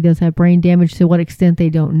shows he does have brain damage. To what extent, they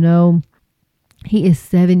don't know. He is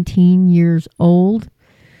 17 years old,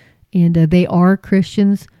 and they are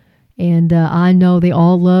Christians. And I know they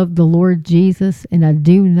all love the Lord Jesus, and I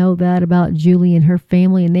do know that about Julie and her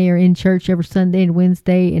family, and they are in church every Sunday and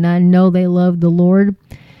Wednesday, and I know they love the Lord.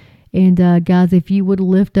 And guys, if you would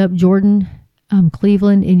lift up Jordan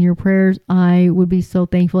Cleveland in your prayers, I would be so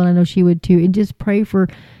thankful, and I know she would too. And just pray for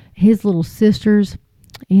his little sisters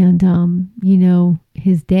and, you know,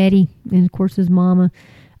 his daddy, and of course his mama.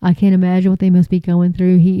 I can't imagine what they must be going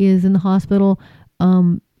through. He is in the hospital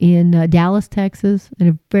in Dallas, Texas, in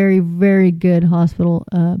a very, very good hospital,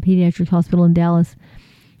 pediatric hospital in Dallas.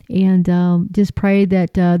 And just pray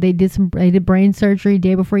that they did brain surgery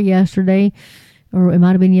day before yesterday, or it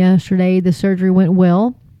might have been yesterday. The surgery went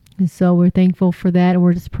well, and so we're thankful for that. And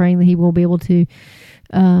we're just praying that he will be able to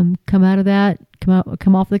come out of that,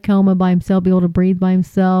 come off the coma by himself, be able to breathe by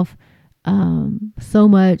himself. So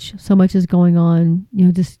much is going on. You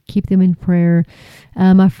know, just keep them in prayer.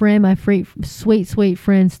 My sweet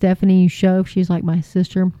friend Stephanie Shove, she's like my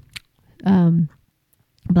sister.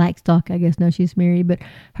 Blackstock, I guess now she's married, but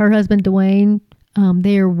her husband Dwayne,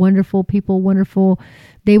 they are wonderful people, wonderful.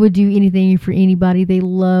 They would do anything for anybody. They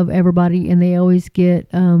love everybody, and they always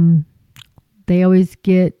get the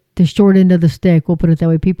short end of the stick. We'll put it that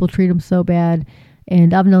way. People treat them so bad.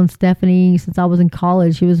 And I've known Stephanie since I was in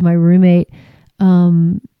college. She was my roommate,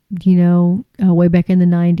 way back in the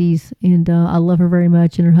 90s. And I love her very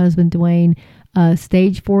much. And her husband, Dwayne,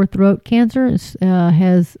 stage 4 throat cancer,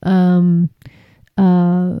 has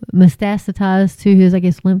metastasized to his, I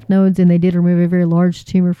guess, lymph nodes. And they did remove a very large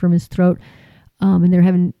tumor from his throat. And they're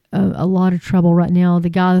having a lot of trouble right now. The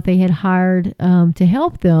guy that they had hired to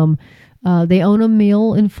help them, they own a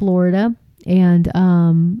mill in Florida. And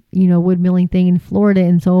wood milling thing in Florida,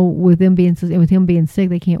 and so with him being sick,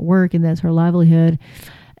 they can't work, and that's her livelihood.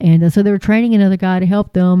 And so they were training another guy to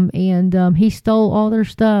help them, and he stole all their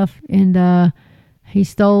stuff, and he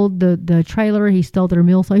stole the trailer, he stole their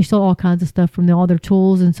mill, so he stole all kinds of stuff from all their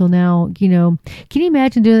tools. And so now, can you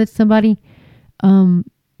imagine doing that to somebody? When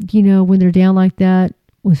they're down like that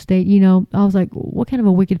with state, I was like, what kind of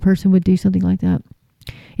a wicked person would do something like that?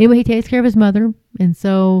 Anyway, he takes care of his mother, and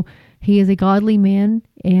so he is a godly man,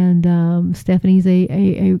 and Stephanie's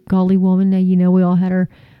a godly woman. Now, we all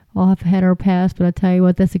have had our past, but I tell you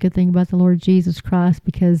what, that's a good thing about the Lord Jesus Christ,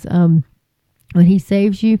 because when he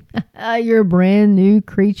saves you, you're a brand new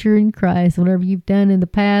creature in Christ. Whatever you've done in the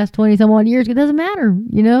past 20 some odd years, it doesn't matter.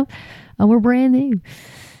 We're brand new.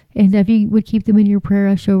 And if you would keep them in your prayer,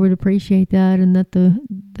 I sure would appreciate that. And that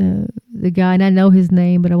the guy, and I know his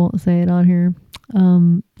name, but I won't say it on here,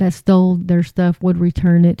 that stole their stuff would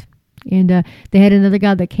return it. And they had another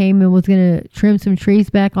guy that came and was going to trim some trees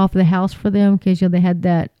back off of the house for them, because they had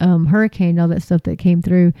that hurricane and all that stuff that came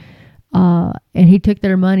through. And he took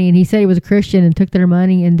their money, and he said he was a Christian, and took their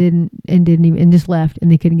money and didn't even just left,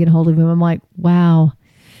 and they couldn't get a hold of him. I'm like, wow.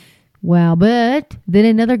 But then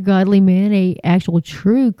another godly man, a actual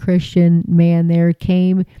true Christian man there,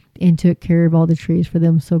 came and took care of all the trees for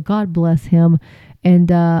them. So God bless him.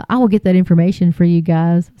 And I will get that information for you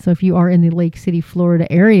guys. So if you are in the Lake City,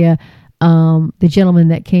 Florida area, the gentleman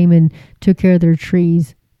that came and took care of their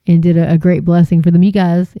trees and did a great blessing for them. You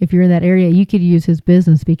guys, if you're in that area, you could use his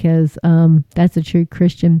business, because that's a true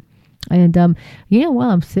Christian. And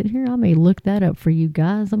while I'm sitting here, I may look that up for you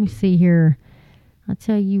guys. Let me see here. I'll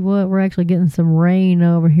tell you what, we're actually getting some rain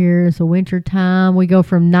over here. It's a winter time. We go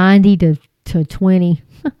from 90 to 20.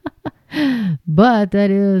 But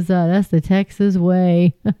that's the Texas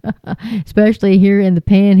way, especially here in the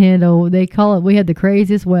Panhandle. They call it, we have the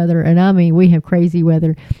craziest weather, and I mean, we have crazy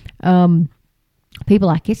weather. People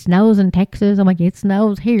like, it snows in Texas. I'm like, it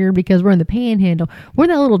snows here because we're in the Panhandle. We're in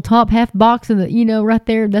that little top half box in the, right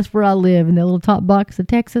there. That's where I live, in that little top box of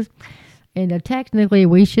Texas. And technically,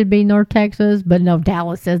 we should be North Texas, but no,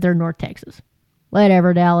 Dallas says they're North Texas.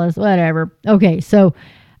 Whatever, Dallas, whatever. Okay, so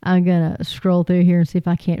I'm going to scroll through here and see if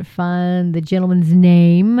I can't find the gentleman's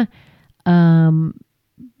name.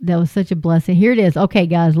 That was such a blessing. Here it is. Okay,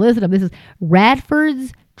 guys, listen up. This is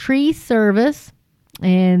Radford's Tree Service,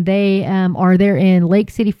 and they are there in Lake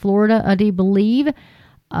City, Florida, I do believe.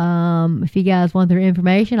 If you guys want their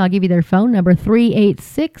information, I'll give you their phone number,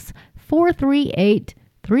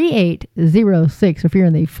 386-438-3806. If you're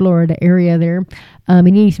in the Florida area there, you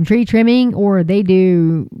need some tree trimming, or they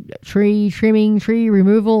do tree trimming, tree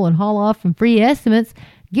removal, and haul off and free estimates,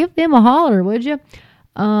 give them a holler, would you?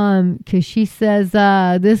 Because she says,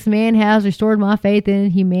 this man has restored my faith in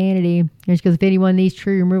humanity. Because if anyone needs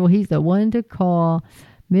tree removal, he's the one to call.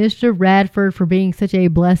 Mr. Radford, for being such a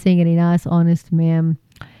blessing and a nice, honest man.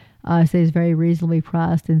 Says very reasonably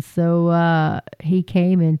priced. And so he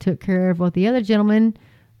came and took care of what the other gentleman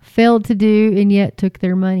failed to do and yet took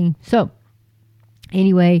their money. So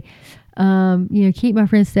anyway, keep my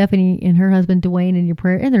friend Stephanie and her husband Dwayne in your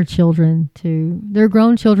prayer, and their children too. They're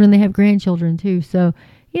grown children. They have grandchildren too. So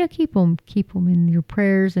keep them in your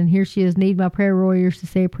prayers. And here she is, need my prayer warriors to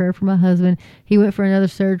say a prayer for my husband. He went for another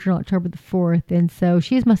surgery on October the 4th. And so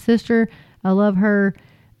she's my sister. I love her.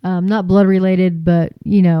 Not blood related, but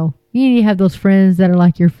you have those friends that are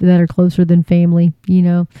that are closer than family,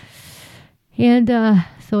 And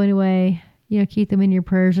so anyway, keep them in your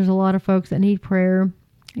prayers. There's a lot of folks that need prayer.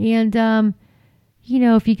 And,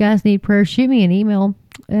 if you guys need prayer, shoot me an email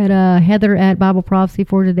at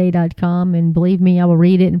heather@bibleprophecyfortoday.com. And believe me, I will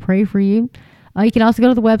read it and pray for you. You can also go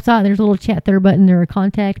to the website, and there's a little chat there button there,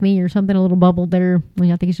 contact me or something, a little bubble there.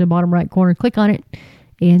 I think it's in the bottom right corner. Click on it.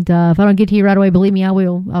 And if I don't get to you right away, believe me, I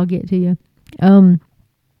will. I'll get to you.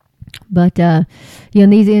 But in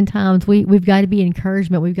these end times, we've got to be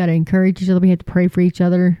encouragement. We've got to encourage each other. We have to pray for each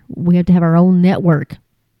other. We have to have our own network,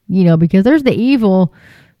 because there's the evil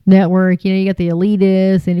network. You got the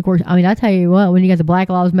elitists. And, of course, I tell you what, when you got the Black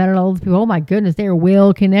Lives Matter, all those people, oh, my goodness, they're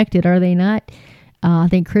well connected, are they not? I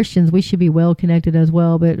think Christians, we should be well connected as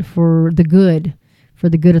well, but for the good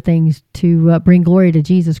of things, to bring glory to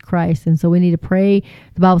Jesus Christ. And so we need to pray.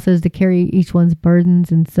 The Bible says to carry each one's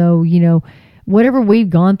burdens. And so, whatever we've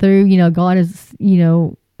gone through, God has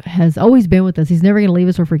always been with us. He's never going to leave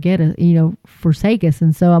us or forsake us.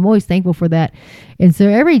 And so I'm always thankful for that. And so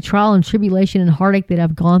every trial and tribulation and heartache that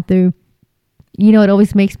I've gone through, it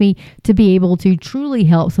always makes me to be able to truly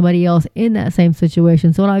help somebody else in that same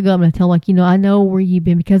situation. So when I go, I'm going to tell them, I know where you've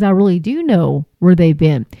been, because I really do know where they've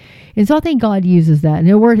been. And so I think God uses that.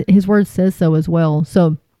 And His word says so as well.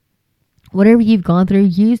 So whatever you've gone through,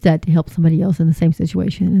 use that to help somebody else in the same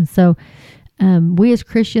situation. And so we as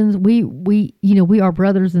Christians, we are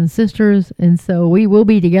brothers and sisters, and so we will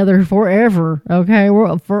be together forever. Okay,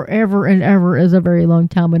 we're forever and ever is a very long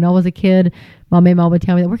time. When I was a kid, my mom would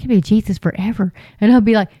tell me that we're gonna be with Jesus forever, and I'd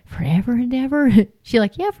be like, forever and ever. She's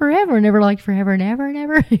like, yeah, forever and ever, like forever and ever and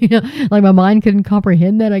ever. Like my mind couldn't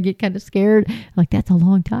comprehend that. I get kind of scared. Like, that's a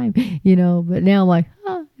long time, But now I'm like,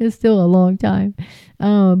 it's still a long time.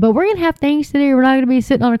 But we're gonna have things to do. We're not gonna be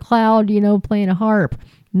sitting on a cloud, playing a harp.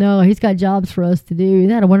 No, He's got jobs for us to do. Isn't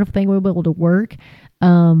that a wonderful thing? We'll be able to work.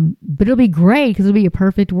 But it'll be great because it'll be a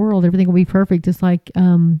perfect world. Everything will be perfect, just like,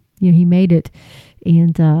 He made it.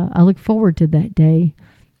 And I look forward to that day.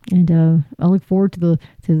 And I look forward to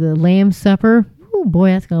the Lamb's Supper. Oh, boy,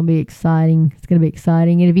 that's going to be exciting. It's going to be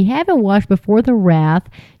exciting. And if you haven't watched Before the Wrath,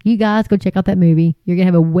 you guys go check out that movie. You're going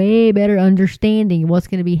to have a way better understanding of what's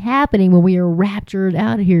going to be happening when we are raptured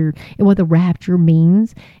out of here, and what the rapture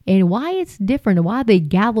means, and why it's different, and why the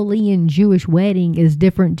Galilean Jewish wedding is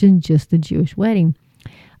different than just the Jewish wedding.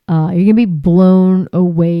 You're going to be blown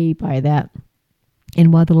away by that,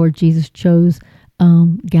 and why the Lord Jesus chose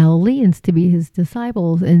Galileans to be His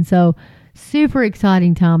disciples. And so, super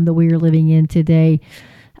exciting time that we are living in today.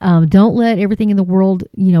 Don't let everything in the world,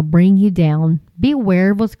 bring you down. Be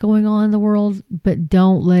aware of what's going on in the world, but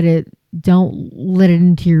don't let it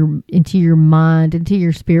into your mind, into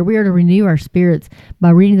your spirit. We are to renew our spirits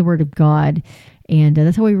by reading the Word of God. And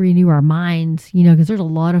that's how we renew our minds, because there's a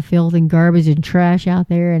lot of filth and garbage and trash out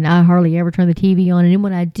there. And I hardly ever turn the TV on. And then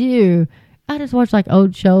when I do, I just watch like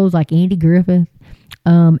old shows like Andy Griffith,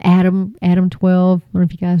 Adam 12. I don't know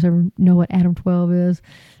if you guys ever know what Adam 12 is.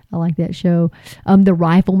 I like that show. The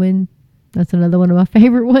Rifleman. That's another one of my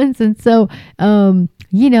favorite ones. And so, I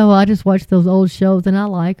just watch those old shows and I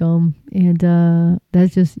like them. And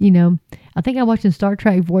that's just, I think I'm watching Star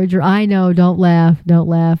Trek Voyager. I know, don't laugh.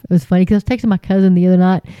 It was funny because I was texting my cousin the other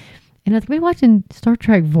night, And I was watching Star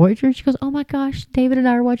Trek Voyager. And she goes, oh my gosh, David and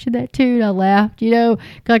I are watching that too. And I laughed, because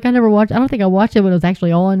like I never watched, I don't think I watched it when it was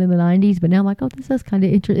actually on in the 90s. But now I'm like, oh, this is kind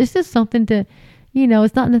of interesting. It's just something to,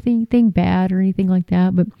 it's not anything bad or anything like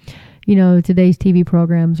that. But, today's TV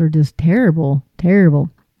programs are just terrible, terrible.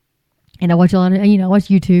 And I watch a lot of, I watch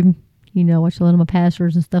YouTube, watch a lot of my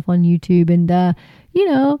pastors and stuff on YouTube. And,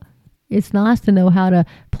 it's nice to know how to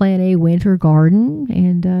plant a winter garden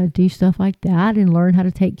and do stuff like that and learn how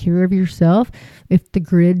to take care of yourself if the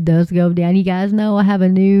grid does go down. You guys know I have a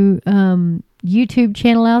new YouTube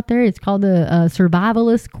channel out there. It's called the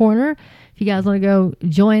Survivalist Corner. If you guys want to go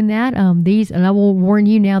join that, these, and I will warn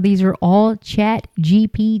you now, these are all Chat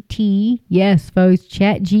GPT. Yes, folks,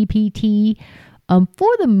 Chat GPT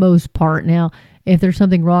for the most part. Now, if there's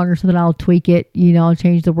something wrong or something, I'll tweak it. I'll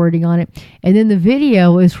change the wording on it. And then the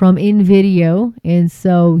video is from InVideo. And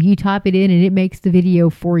so you type it in and it makes the video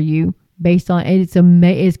for you based on,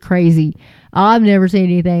 it's crazy. I've never seen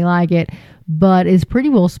anything like it, but it's pretty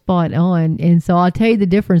well spot on. And so I'll tell you the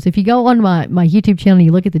difference. If you go on my YouTube channel and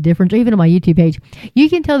you look at the difference, or even on my YouTube page, you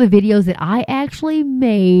can tell the videos that I actually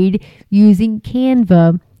made using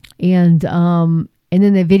Canva and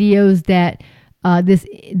then the videos that this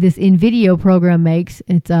InVideo program makes.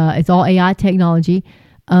 It's all AI technology.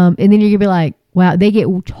 And then you're gonna be like, wow, they get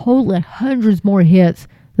totally hundreds more hits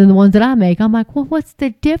than the ones that I make. I'm like, well, what's the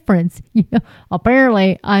difference?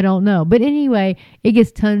 Apparently I don't know. But anyway, it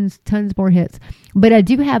gets tons more hits. But I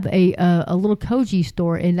do have a little Koji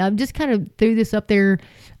store, and I'm just kind of threw this up there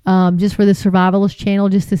just for the Survivalist channel,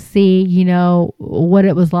 just to see, what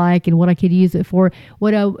it was like and what I could use it for.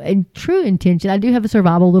 In true intention, I do have a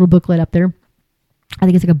survival little booklet up there. I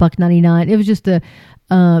think it's like $1.99. It was just to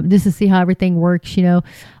see how everything works,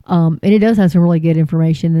 and it does have some really good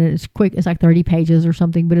information, and it's quick. It's like 30 pages or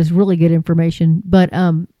something, but it's really good information. But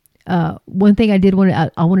one thing I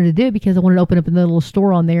wanted to do, because I wanted to open up another little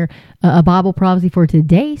store on there, a Bible Prophecy for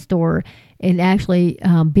Today store, and actually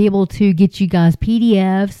be able to get you guys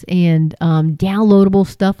PDFs and downloadable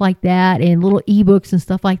stuff like that, and little ebooks and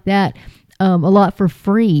stuff like that, a lot for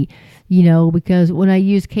free. Because when I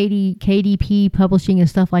use KDP publishing and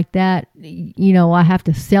stuff like that, I have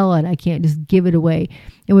to sell it. I can't just give it away.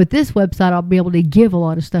 And with this website, I'll be able to give a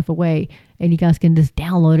lot of stuff away, and you guys can just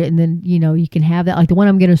download it. And then, you can have that. Like the one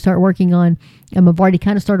I'm going to start working on, I've already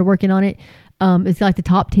kind of started working on it. It's like the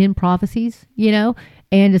top 10 prophecies,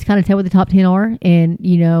 and just kind of tell what the top 10 are, and,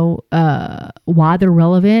 why they're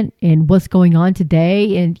relevant and what's going on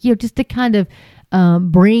today. And, just to kind of,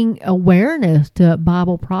 bring awareness to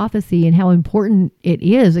Bible prophecy and how important it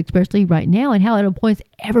is, especially right now, and how it points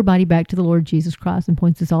everybody back to the Lord Jesus Christ and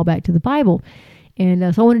points us all back to the Bible.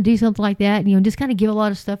 And so I want to do something like that, just kind of give a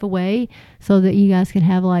lot of stuff away so that you guys can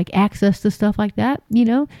have like access to stuff like that,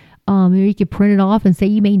 or you could print it off and say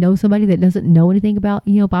you may know somebody that doesn't know anything about,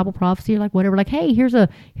 Bible prophecy or like whatever, like, hey, here's a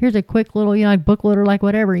quick little, like booklet or like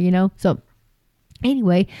whatever, so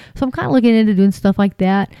anyway, so I'm kind of looking into doing stuff like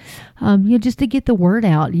that, just to get the word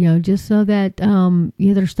out, just so that,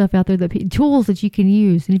 there's stuff out there, tools that you can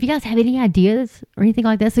use. And if you guys have any ideas or anything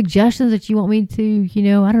like that, suggestions that you want me to,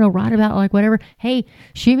 I don't know, write about, like whatever, hey,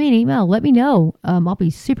 shoot me an email, let me know. I'll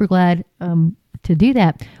be super glad, to do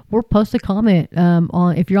that, or post a comment,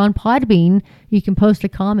 if you're on Podbean, you can post a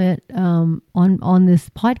comment, on this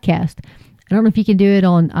podcast. I don't know if you can do it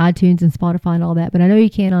on iTunes and Spotify and all that, but I know you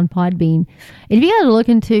can on Podbean. And if you guys are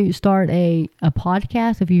looking to start a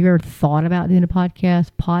podcast, if you've ever thought about doing a podcast,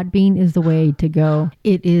 Podbean is the way to go.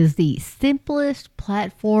 It is the simplest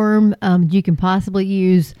platform you can possibly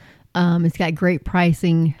use. It's got great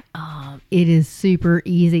pricing. It is super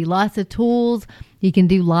easy. Lots of tools. You can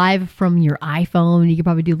do live from your iPhone. You can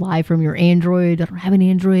probably do live from your Android. I don't have an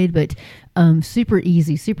Android, but super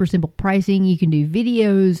easy, super simple pricing. You can do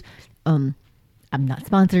videos. I'm not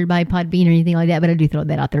sponsored by Podbean or anything like that, but I do throw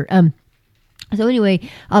that out there. So anyway,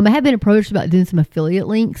 I have been approached about doing some affiliate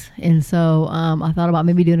links. And so I thought about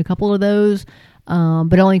maybe doing a couple of those,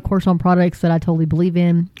 but only, of course, on products that I totally believe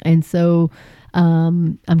in. And so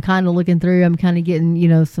I'm kind of looking through. I'm kind of getting,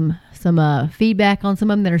 some feedback on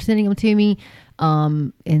some of them that are sending them to me.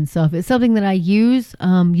 And so if it's something that I use,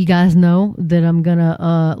 you guys know that I'm going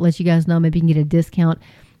to let you guys know. Maybe you can get a discount.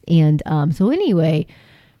 And so anyway,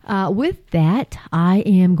 with that, I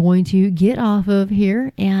am going to get off of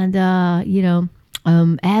here. And,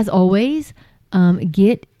 as always,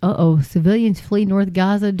 civilians flee North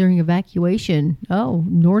Gaza during evacuation. Oh,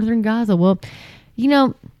 Northern Gaza. Well,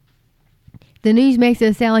 the news makes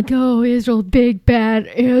it sound like, oh, Israel, big bad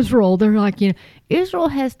Israel. They're like, Israel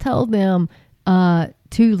has told them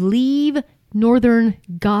to leave Northern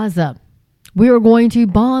Gaza. We are going to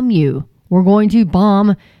bomb you. We're going to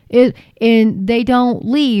bomb and they don't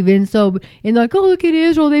leave. And so, and like, oh, look at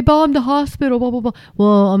Israel, they bombed the hospital, blah, blah, blah.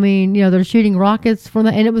 Well, I mean, they're shooting rockets from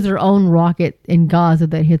and it was their own rocket in Gaza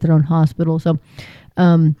that hit their own hospital. So,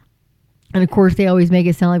 and of course they always make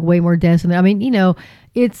it sound like way more deaths. I mean,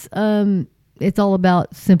 it's all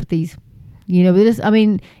about sympathies.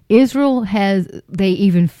 Israel they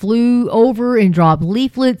even flew over and dropped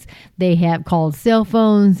leaflets. They have called cell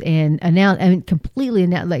phones and completely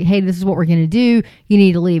announced, like, hey, this is what we're going to do. You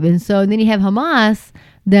need to leave. And then you have Hamas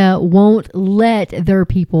that won't let their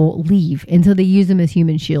people leave. And so they use them as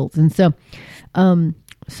human shields. And this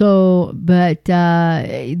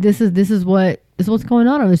is what's going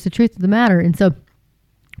on. It's the truth of the matter. And so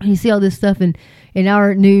you see all this stuff in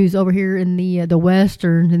our news over here in the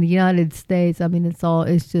Western in the United States. I mean, it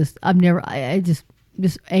just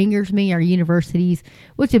angers me. Our universities,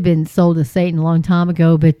 which have been sold to Satan a long time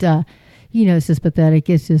ago, but it's just pathetic.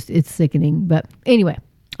 It's sickening. But anyway,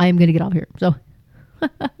 I am going to get off here. So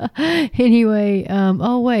anyway,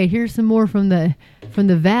 oh wait, here's some more from the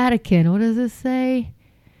Vatican. What does this say?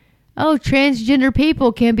 Oh, transgender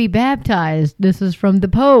people can be baptized. This is from the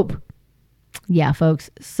Pope. Yeah, folks.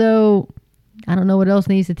 So I don't know what else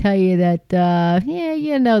needs to tell you that,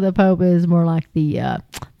 the Pope is more like the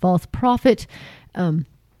false prophet that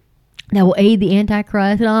will aid the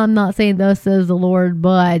Antichrist. And I'm not saying thus says the Lord,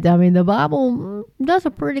 but I mean, the Bible does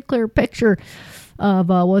a pretty clear picture of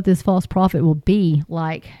what this false prophet will be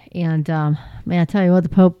like. And I tell you what, the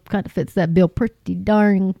Pope kind of fits that bill pretty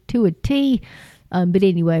darn to a T. But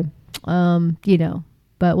anyway,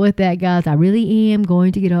 But with that, guys, I really am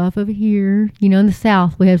going to get off of here. In the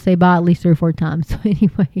South, we have to say bye at least 3 or 4 times. So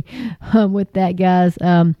anyway, with that, guys,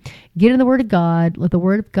 get in the Word of God. Let the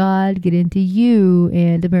Word of God get into you.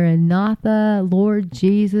 And Maranatha, Lord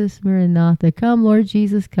Jesus, Maranatha. Come, Lord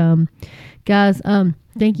Jesus, come. Guys,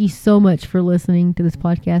 thank you so much for listening to this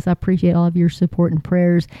podcast. I appreciate all of your support and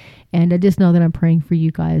prayers. And I just know that I'm praying for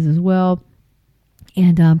you guys as well.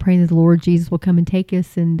 And I'm praying that the Lord Jesus will come and take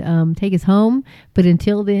us and take us home. But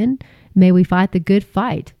until then, may we fight the good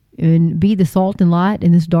fight and be the salt and light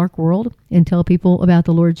in this dark world and tell people about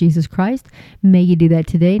the Lord Jesus Christ. May you do that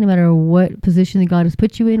today, no matter what position that God has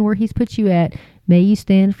put you in, where He's put you at. May you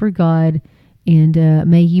stand for God, and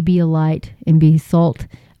may you be a light and be salt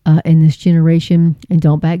in this generation. And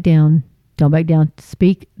don't back down. Don't back down.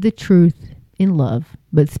 Speak the truth in love,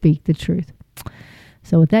 but speak the truth.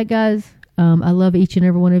 So with that, guys, I love each and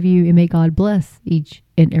every one of you, and may God bless each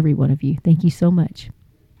and every one of you. Thank you so much.